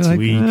do it next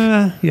week.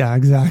 Yeah,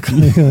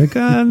 exactly. Like,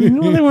 they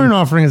weren't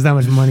offering us that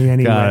much money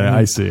anyway. Got it.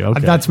 I see. Okay.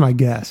 That's my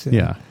guess.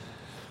 Yeah.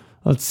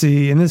 Let's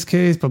see. In this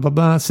case, blah, blah,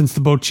 blah. Since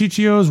the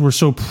Bocciccios were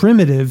so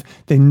primitive,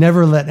 they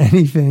never let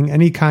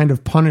any kind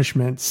of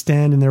punishment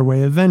stand in their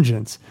way of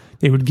vengeance.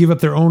 They would give up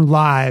their own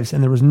lives,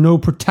 and there was no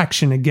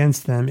protection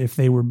against them if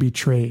they were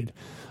betrayed.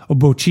 A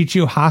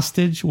Bocciccio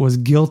hostage was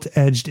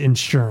gilt-edged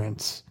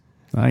insurance.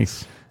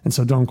 Nice. And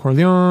so Don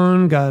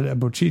Corleone got a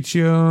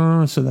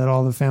Bocciccio so that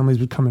all the families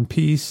would come in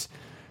peace.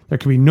 There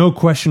could be no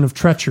question of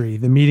treachery.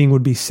 The meeting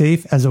would be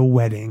safe as a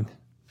wedding.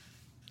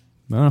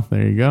 Oh,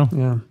 there you go.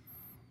 Yeah.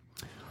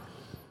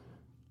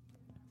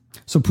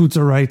 So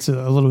Puzo writes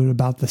a little bit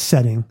about the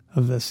setting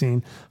of the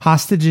scene.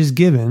 Hostages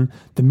given,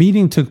 the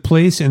meeting took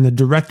place in the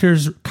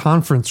director's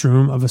conference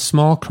room of a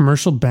small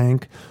commercial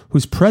bank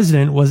whose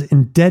president was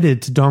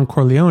indebted to Don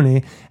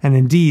Corleone, and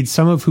indeed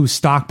some of whose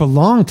stock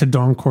belonged to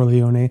Don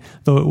Corleone,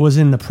 though it was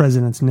in the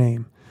president's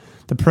name.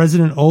 The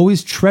president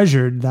always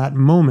treasured that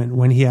moment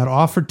when he had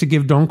offered to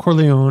give Don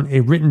Corleone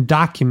a written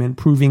document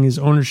proving his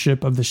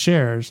ownership of the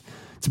shares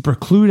to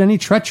preclude any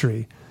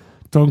treachery.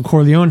 Don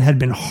Corleone had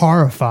been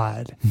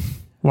horrified.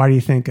 Why do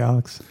you think,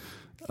 Alex?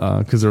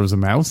 Because there was a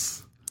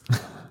mouse.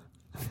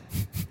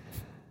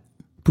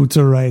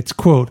 Puzo writes,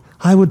 quote,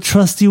 I would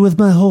trust you with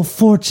my whole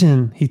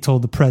fortune, he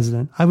told the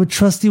president. I would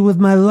trust you with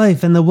my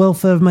life and the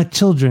welfare of my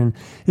children.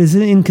 It is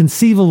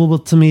inconceivable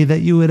to me that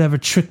you would ever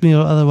trick me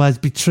or otherwise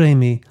betray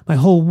me. My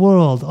whole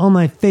world, all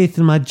my faith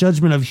and my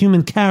judgment of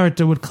human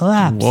character would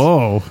collapse.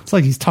 Whoa. It's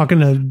like he's talking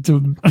to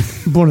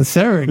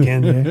Bonacera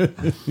again here.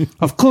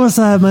 Of course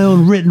I have my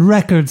own written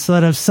record so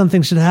that if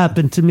something should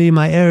happen to me,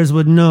 my heirs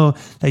would know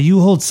that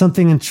you hold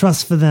something in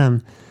trust for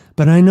them.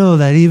 But I know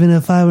that even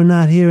if I were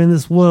not here in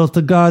this world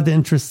to guard the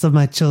interests of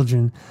my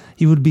children,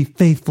 you would be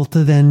faithful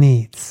to their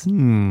needs.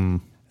 Hmm.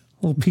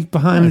 A little peek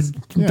behind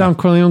the Don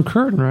Corleone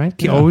curtain, right?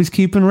 Yeah. Always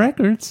keeping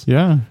records.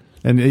 Yeah.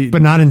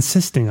 But not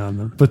insisting on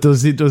them. But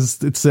does it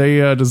say,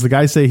 does the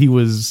guy say how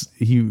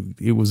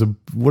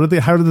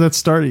did that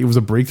start? It was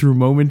a breakthrough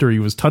moment, or he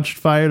was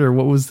touched by it, or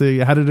what was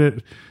how did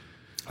it?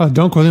 Oh,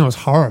 Don Corleone was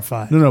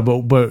horrified. No,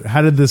 but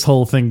how did this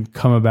whole thing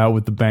come about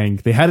with the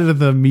bank? They had it at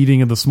the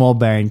meeting of the small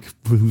bank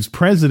whose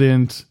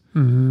president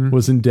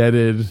was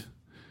indebted.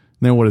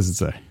 Then what does it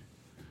say?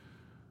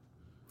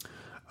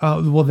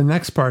 Well, the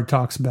next part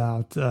talks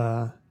about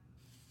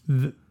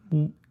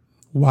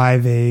why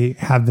they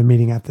have the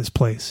meeting at this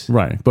place.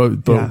 Right,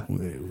 but yeah.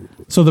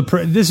 So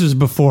this was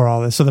before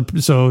all this.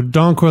 So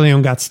Don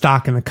Corleone got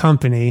stock in the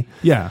company.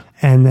 Yeah,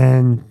 and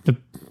then the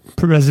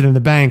president of the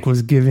bank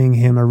was giving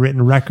him a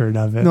written record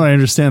of it. No, I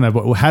understand that,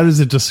 but how does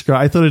it describe?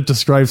 I thought it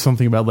described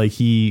something about like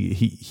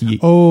he.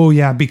 Oh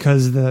yeah,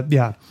 because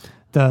the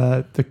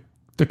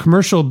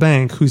commercial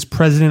bank whose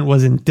president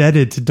was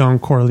indebted to Don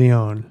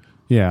Corleone.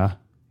 Yeah,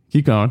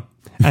 keep going.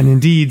 And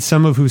indeed,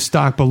 some of whose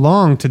stock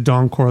belonged to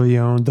Don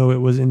Corleone, though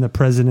it was in the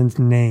president's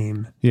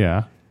name.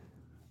 Yeah.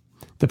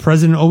 The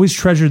president always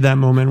treasured that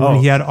moment when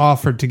he had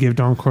offered to give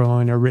Don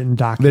Corleone a written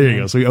document. There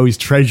you go. So he always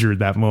treasured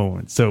that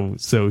moment. So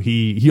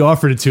he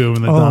offered it to him,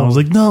 and then Don was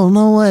like, no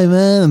way,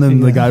 man. And then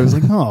the guy was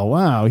like, oh,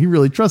 wow, he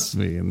really trusts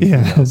me.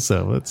 And,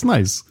 so it's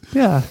nice.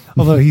 Yeah.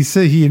 Although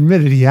he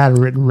admitted he had a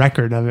written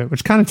record of it,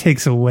 which kind of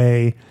takes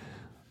away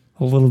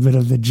a little bit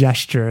of the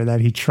gesture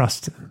that he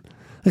trusted.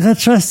 Like, I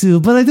trust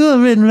you, but I do have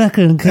a written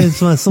record in case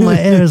so my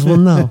heirs will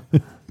know.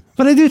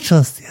 But I do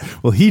trust you.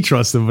 Well, he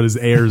trusts him, but his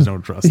heirs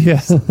don't trust him.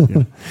 Yes.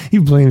 Yeah. He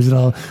blames it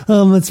all.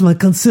 It's my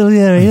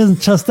consigliere. He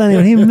doesn't trust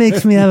anyone. He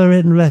makes me have a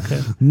written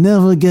record.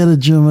 Never get a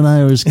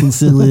German-Irish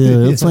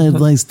consigliere. That's my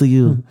advice to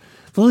you.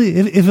 Well,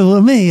 if it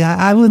were me,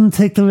 I wouldn't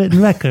take the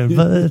written record,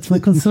 but it's my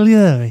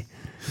consigliere.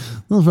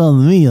 No problem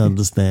with me, you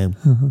understand.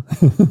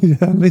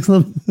 Yeah, makes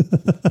no...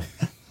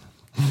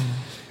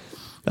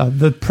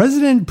 The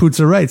president,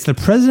 Puzo writes, the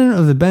president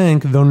of the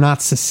bank, though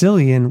not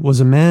Sicilian, was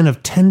a man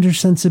of tender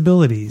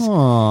sensibilities.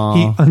 Aww.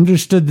 He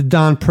understood the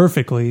Don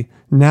perfectly.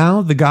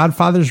 Now, the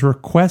Godfather's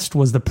request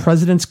was the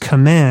president's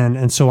command,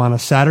 and so on a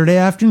Saturday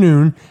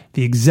afternoon,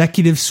 the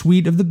executive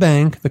suite of the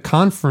bank, the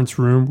conference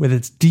room with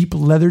its deep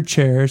leather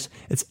chairs,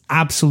 its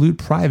absolute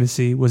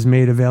privacy, was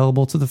made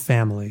available to the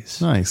families.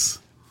 Nice.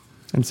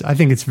 And so I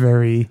think it's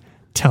very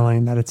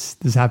telling that this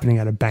is happening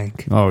at a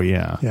bank. Oh,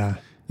 yeah. Yeah.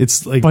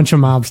 It's like a bunch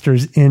of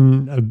mobsters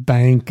in a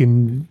bank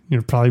in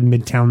probably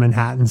Midtown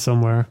Manhattan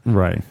somewhere.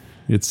 Right.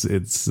 It's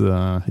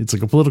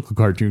like a political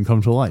cartoon come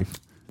to life.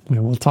 Yeah,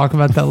 we'll talk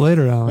about that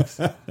later,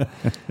 Alex.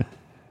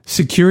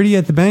 Security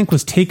at the bank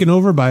was taken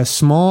over by a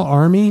small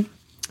army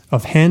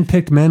of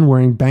hand-picked men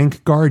wearing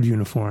bank guard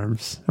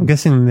uniforms. I'm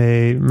guessing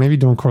maybe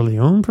Don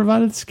Corleone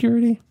provided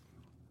security,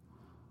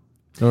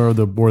 or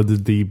the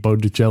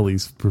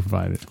Botticellis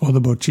provided. Oh, the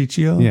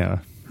Bociccio? Yeah.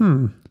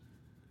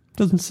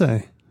 Doesn't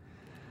say.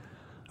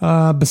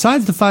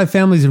 Besides the 5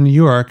 families of New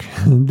York,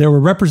 there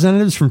were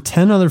representatives from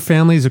 10 other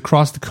families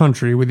across the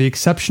country, with the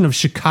exception of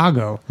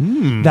Chicago,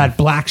 that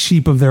black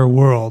sheep of their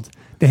world.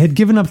 They had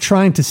given up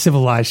trying to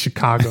civilize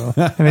Chicago,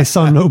 and they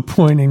saw no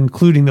point in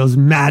including those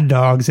mad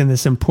dogs in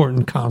this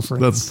important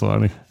conference. That's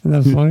funny. Isn't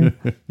that funny?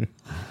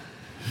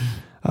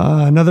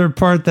 Another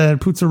part that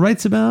Puzo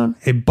writes about,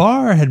 a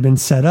bar had been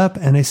set up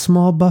and a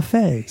small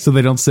buffet. So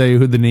they don't say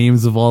who the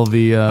names of all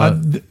the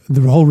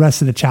whole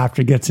rest of the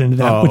chapter gets into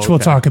that, which we'll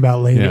talk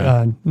about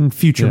later in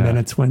future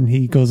minutes when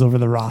he goes over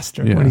the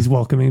roster, when he's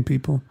welcoming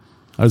people.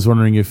 I was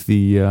wondering if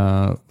who's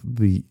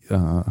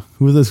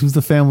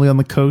the family on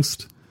the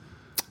coast?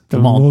 The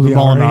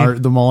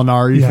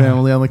Molinari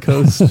family on the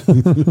coast. I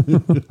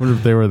wonder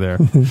if they were there.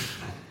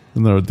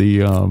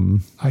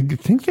 I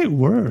think they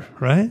were,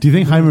 right? Do you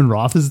think Hyman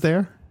Roth is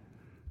there?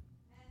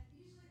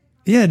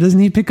 Yeah, doesn't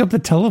he pick up the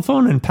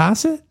telephone and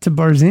pass it to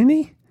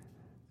Barzini?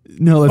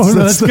 No,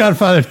 that's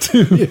Godfather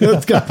 2. Yeah,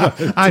 that's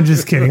Godfather. I'm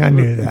just kidding. I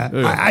knew that.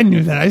 I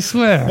knew that. I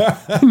swear.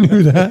 I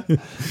knew that.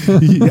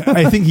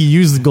 I think he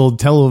used the gold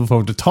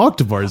telephone to talk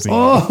to Barzini.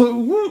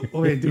 Oh,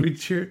 wait, did we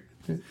cheer?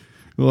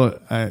 Well,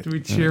 Did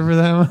we cheer for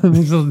that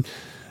one?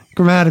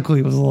 Grammatically,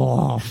 it was a little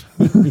off.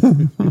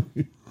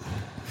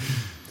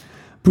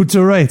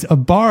 Puzo writes, a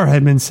bar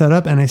had been set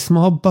up and a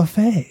small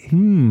buffet.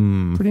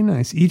 Pretty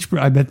nice.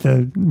 I bet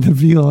the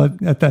veal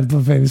at that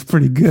buffet was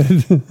pretty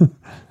good.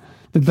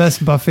 The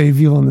best buffet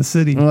veal in the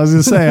city. Well, I was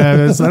going to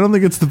say, I don't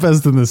think it's the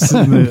best in this.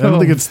 I don't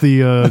think it's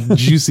the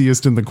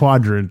juiciest in the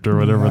quadrant or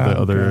whatever the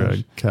other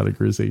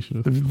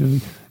categorization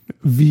is.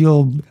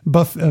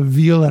 The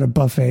veal at a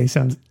buffet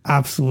sounds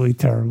absolutely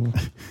terrible.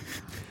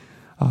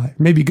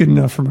 Maybe good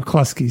enough for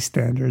McCluskey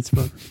standards,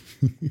 but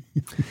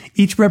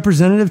each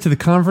representative to the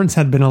conference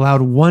had been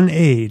allowed one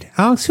aide.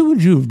 Alex, who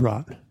would you have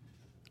brought?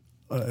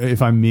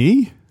 If I'm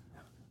me?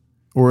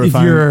 Or if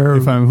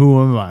I'm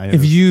who am I?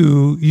 If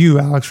you,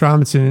 Alex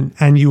Robinson,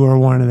 and you are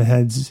one of the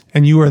heads,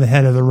 and you are the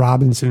head of the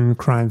Robinson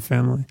crime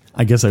family.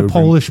 I guess I would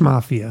Polish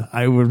mafia.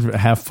 I would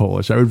half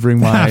Polish. I would bring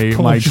my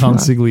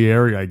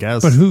consigliere, I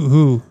guess. But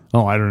who?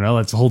 Oh, I don't know.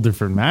 That's a whole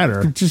different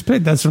matter. Just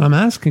pick. That's what I'm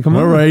asking. Come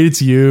on. All right,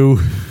 it's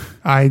you.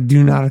 I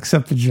do not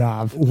accept the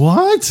job.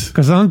 What?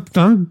 Because I'm.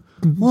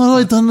 Well,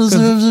 I don't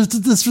deserve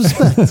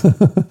disrespect.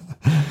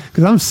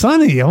 Because I'm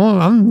Sonny.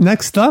 I'm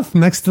next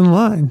in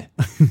line.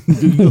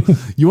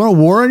 You want a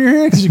war on your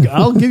hands?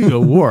 I'll give you a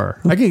war.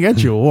 I can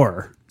get you a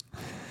war.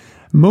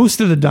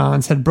 Most of the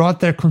Dons had brought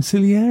their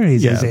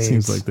consiglieres as aides.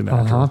 Seems like the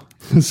natural.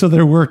 So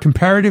there were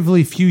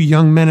comparatively few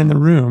young men in the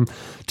room.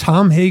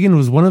 Tom Hagen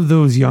was one of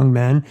those young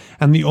men,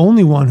 and the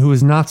only one who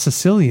was not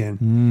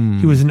Sicilian.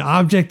 He was an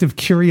object of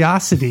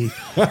curiosity,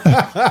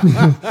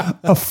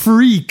 a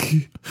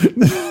freak.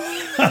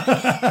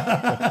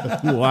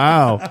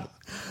 Wow.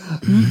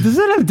 Does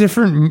that have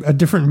a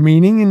different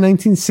meaning in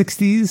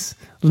 1960s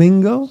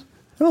lingo?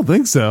 I don't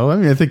think so. I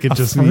mean, I think it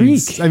just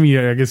means. I mean,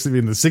 I guess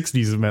in the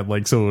 '60s it meant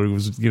like someone who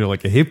was,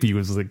 like a hippie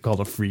was like called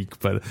a freak.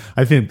 But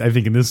I think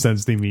in this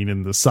sense they mean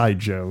in the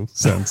sideshow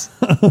sense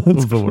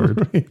of the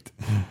word.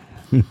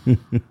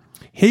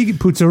 Hagen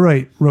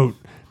Puzo wrote,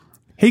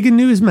 Hagen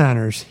knew his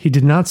manners. He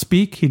did not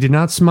speak. He did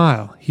not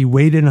smile. He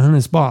waited on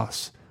his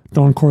boss,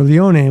 Don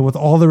Corleone, with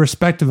all the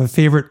respect of a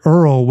favorite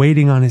earl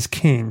waiting on his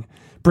king,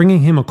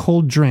 bringing him a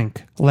cold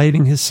drink,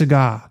 lighting his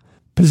cigar,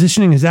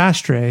 positioning his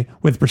ashtray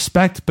with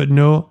respect but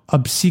no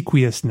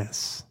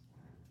obsequiousness.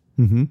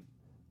 Mm-hmm.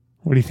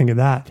 What do you think of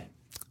that?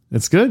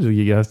 It's good.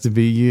 You have to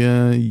be,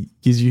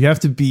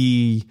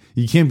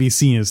 you can't be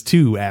seen as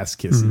too ass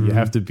kissy. Mm-hmm. You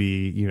have to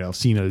be,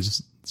 seen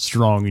as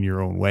strong in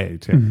your own way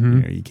too.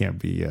 Mm-hmm. You can't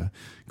be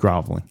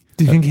groveling.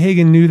 Do you think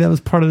Hagen knew that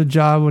was part of the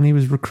job when he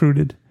was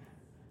recruited?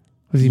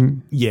 Was he?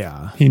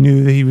 Yeah, he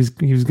knew that he was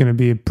going to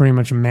be pretty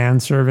much a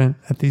manservant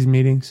at these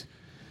meetings.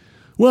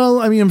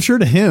 Well, I mean, I'm sure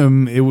to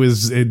him it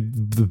was the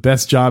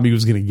best job he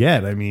was going to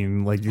get. I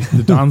mean, like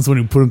the Don's the one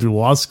who put him through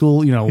law school.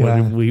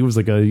 When he was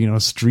like a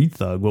street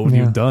thug. What would he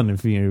have done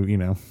if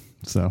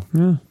So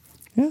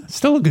yeah,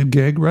 still a good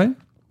gig, right?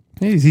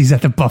 He's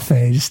at the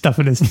buffet, just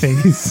stuffing his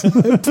face,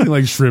 putting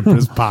like shrimp in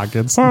his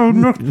pockets. Oh,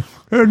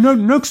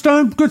 next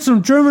time, get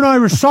some German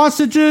Irish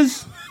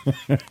sausages,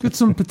 get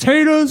some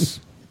potatoes.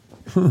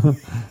 Where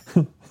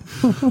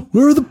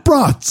are the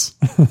brats?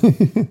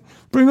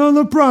 Bring on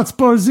the brats,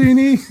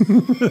 Barzini.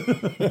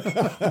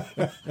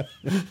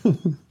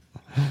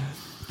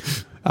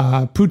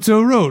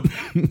 Puzo wrote,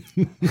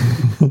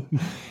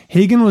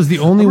 Hagen was the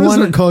only one.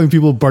 Start calling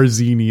people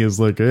Barzini as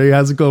like, hey,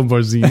 how's it going,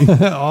 Barzini?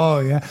 Oh,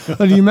 yeah.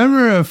 Well, do you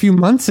remember a few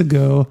months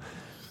ago,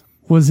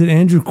 was it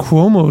Andrew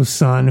Cuomo's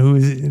son, who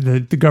is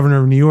the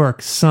governor of New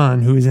York's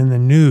son, who was in the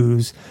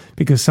news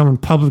because someone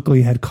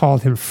publicly had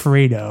called him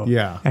Fredo?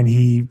 Yeah. And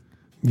he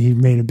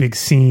made a big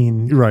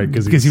scene. Right.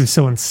 Because he was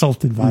so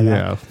insulted by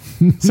that.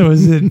 Yeah. So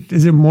is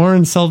it more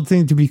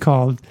insulting to be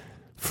called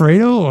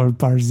Fredo or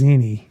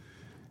Barzini?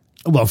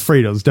 Well,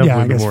 Fredo's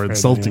definitely the more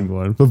insulting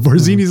one. But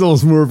Barzini's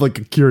almost more of like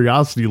a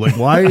curiosity. Like,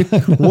 why?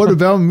 What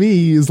about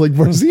me is like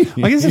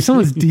Barzini? I guess if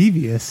someone's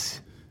devious.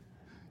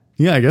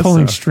 Yeah, I guess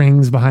pulling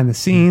strings behind the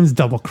scenes,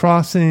 double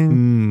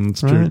crossing.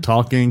 It's true.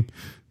 Talking.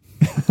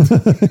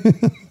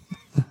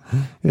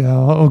 Yeah,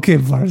 okay,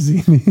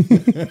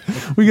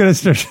 Barzini. We got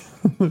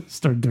to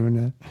start doing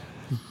that.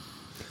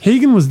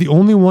 Hagen was the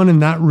only one in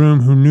that room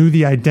who knew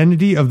the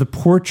identity of the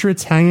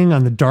portraits hanging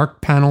on the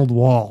dark paneled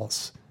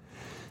walls.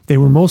 They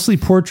were mostly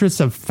portraits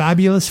of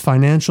fabulous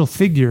financial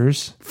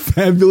figures.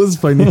 Fabulous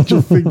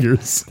financial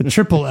figures. The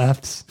triple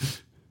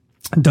Fs.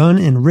 Done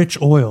in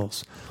rich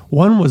oils.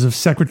 One was of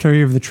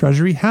Secretary of the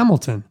Treasury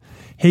Hamilton.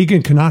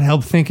 Hagen could not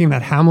help thinking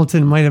that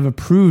Hamilton might have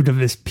approved of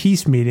this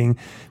peace meeting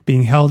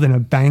being held in a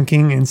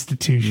banking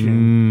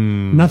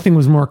institution. Nothing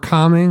was more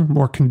calming,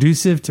 more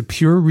conducive to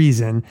pure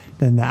reason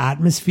than the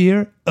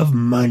atmosphere of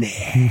money.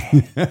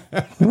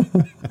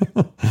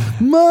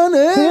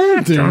 Money!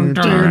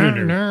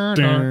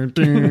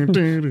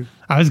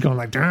 I was going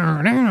like...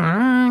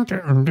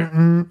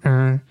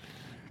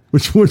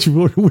 Which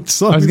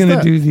song? I was going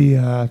to do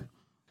the...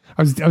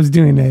 I was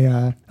doing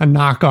a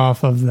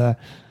knockoff of the,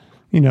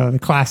 the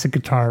classic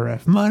guitar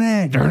riff.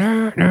 Money.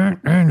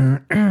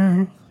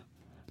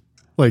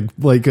 But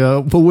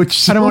which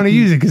song? I don't want to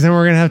use it because then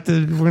we're gonna have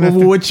to.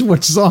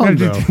 Which song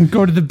though?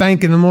 Go to the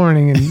bank in the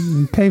morning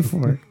and pay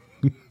for it.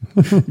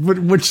 But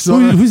which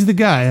song? Who's the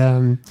guy?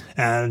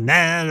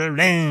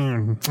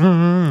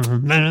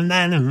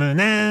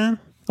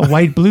 A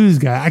white blues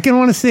guy. I can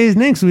want to say his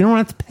name so we don't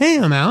have to pay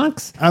him,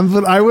 Alex.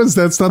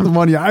 That's not the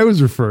money I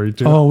was referring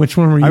to. Oh, which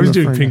one were you? I was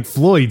doing Pink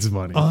Floyd's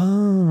Money.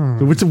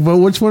 Oh, which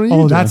one are you?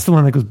 Oh, that's the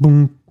one that goes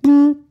boom,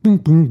 boom, boom,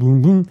 boom,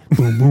 boom, boom,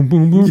 boom, boom,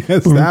 boom, boom.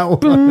 Yes,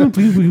 that one.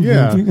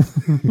 Yeah.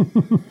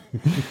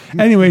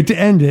 Anyway, to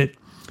end it,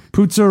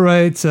 Puzo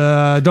writes,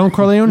 Don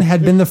Corleone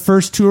had been the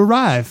first to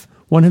arrive.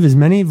 One of his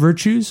many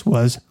virtues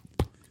was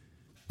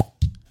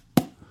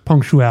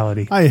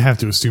punctuality. I have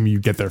to assume you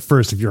get there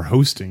first if you're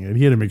hosting it.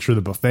 He had to make sure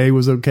the buffet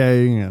was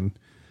okay. And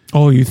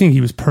you think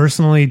he was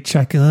personally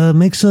checking?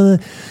 Make sure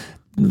that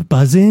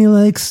Bazzini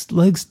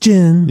likes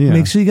gin. Yeah.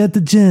 Make sure you got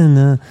the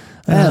gin.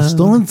 Yes,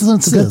 don't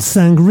got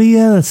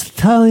sangria. That's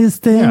Italia's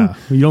thing. Yeah.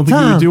 You don't think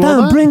he would do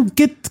all that?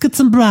 Get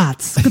some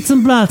brats. Get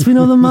some brats. We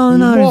know the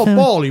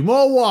Molinari.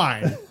 More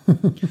wine.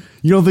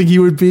 You don't think he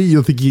would be? You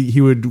don't think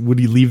he would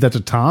he leave that to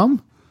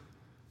Tom?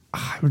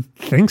 I would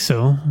think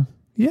so.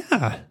 Yeah.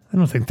 I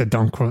don't think the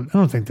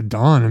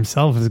Don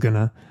himself is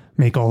gonna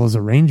make all those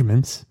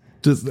arrangements.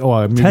 Maybe Tessie. Well,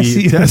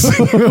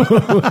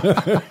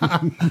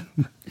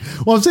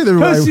 I'm saying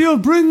Tessie,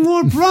 bring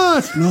more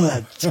brats. No,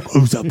 that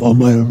screws up all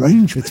my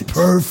arrangements. It's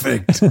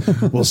perfect.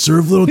 We'll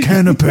serve little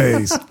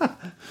canapes.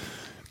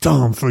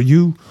 Tom, for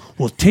you,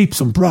 we'll tape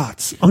some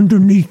brats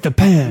underneath the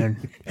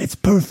pan. It's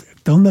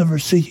perfect. They'll never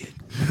see it.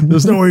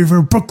 There's nowhere even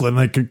in Brooklyn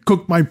I can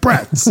cook my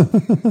brats.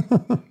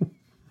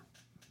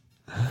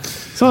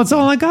 So that's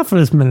all I got for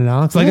this minute,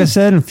 Alex. Like I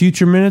said, in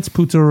future minutes,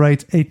 Puzo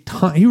writes a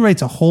ton. He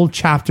writes a whole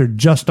chapter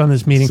just on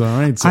this meeting.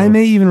 I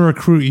may even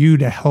recruit you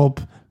to help,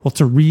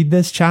 to read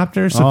this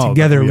chapter. So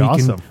together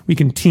we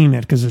can team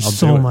it because there's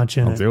so much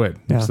in it. I'll do it.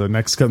 Yeah. So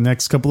next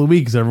couple of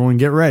weeks, everyone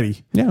get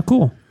ready. Yeah,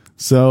 cool.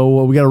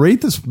 So we got to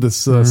rate this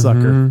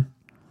sucker.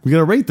 We got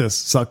to rate this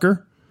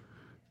sucker.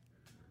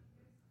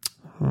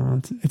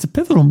 It's a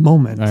pivotal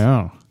moment. I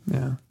know.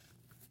 Yeah.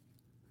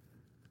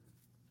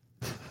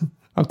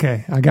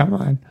 Okay, I got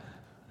mine.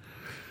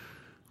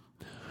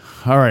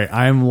 All right,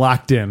 I'm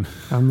locked in.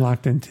 I'm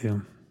locked in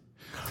too.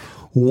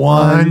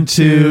 1,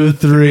 2,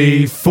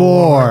 3,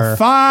 4,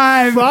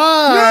 5. Whoa!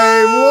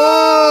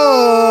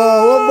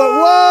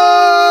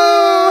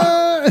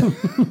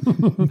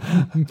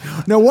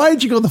 Now, why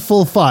did you go the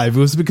full 5? It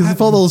was because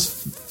of all those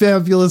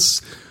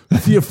fabulous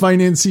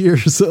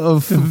financiers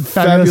of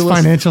fabulous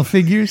financial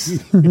figures.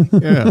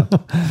 Yeah.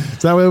 Is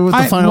that what it was,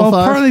 the final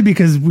 5? Partly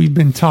because we've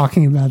been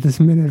talking about this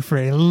minute for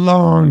a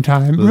long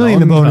time. Really in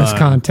the bonus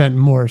content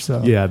more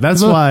so. Yeah,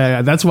 that's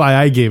why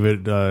I gave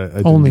it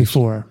only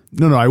 4.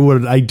 No,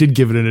 I did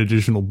give it an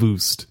additional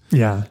boost.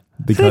 Yeah.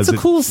 Because it's a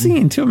cool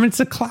scene too. I mean, it's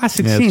a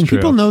classic scene. True.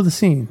 People know the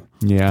scene.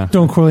 Yeah.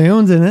 Don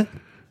Corleone's in it.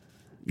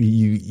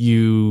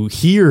 You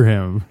hear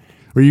him.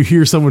 Or you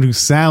hear someone who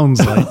sounds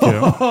like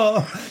him.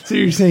 So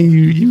you're saying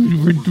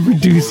you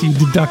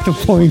deduct a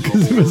point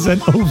because it was an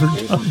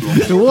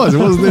overdub. It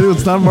wasn't.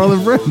 It's not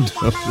Marlon Brando.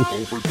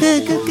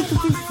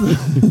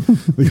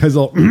 The guy's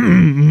all,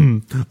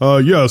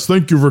 yes,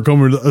 thank you for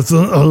coming.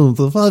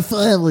 The 5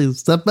 families.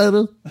 Is that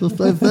better? The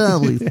 5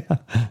 families. Yeah.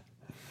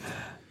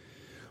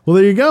 Well,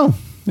 there you go.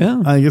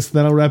 Yeah. I guess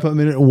that'll wrap up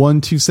minute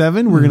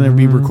 127. We're going to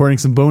be recording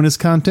some bonus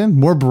content,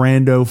 more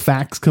Brando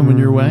facts coming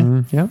your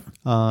way. Yep.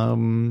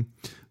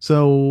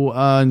 So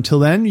until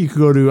then, you could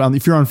go to,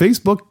 if you're on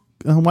Facebook,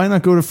 why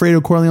not go to Fredo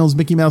Corleone's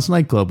Mickey Mouse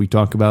Nightclub? We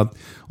talk about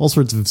all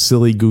sorts of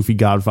silly, goofy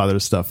Godfather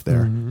stuff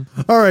there.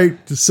 All right.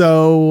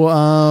 So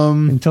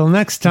until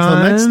next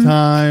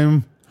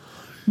time.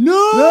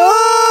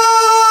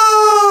 No!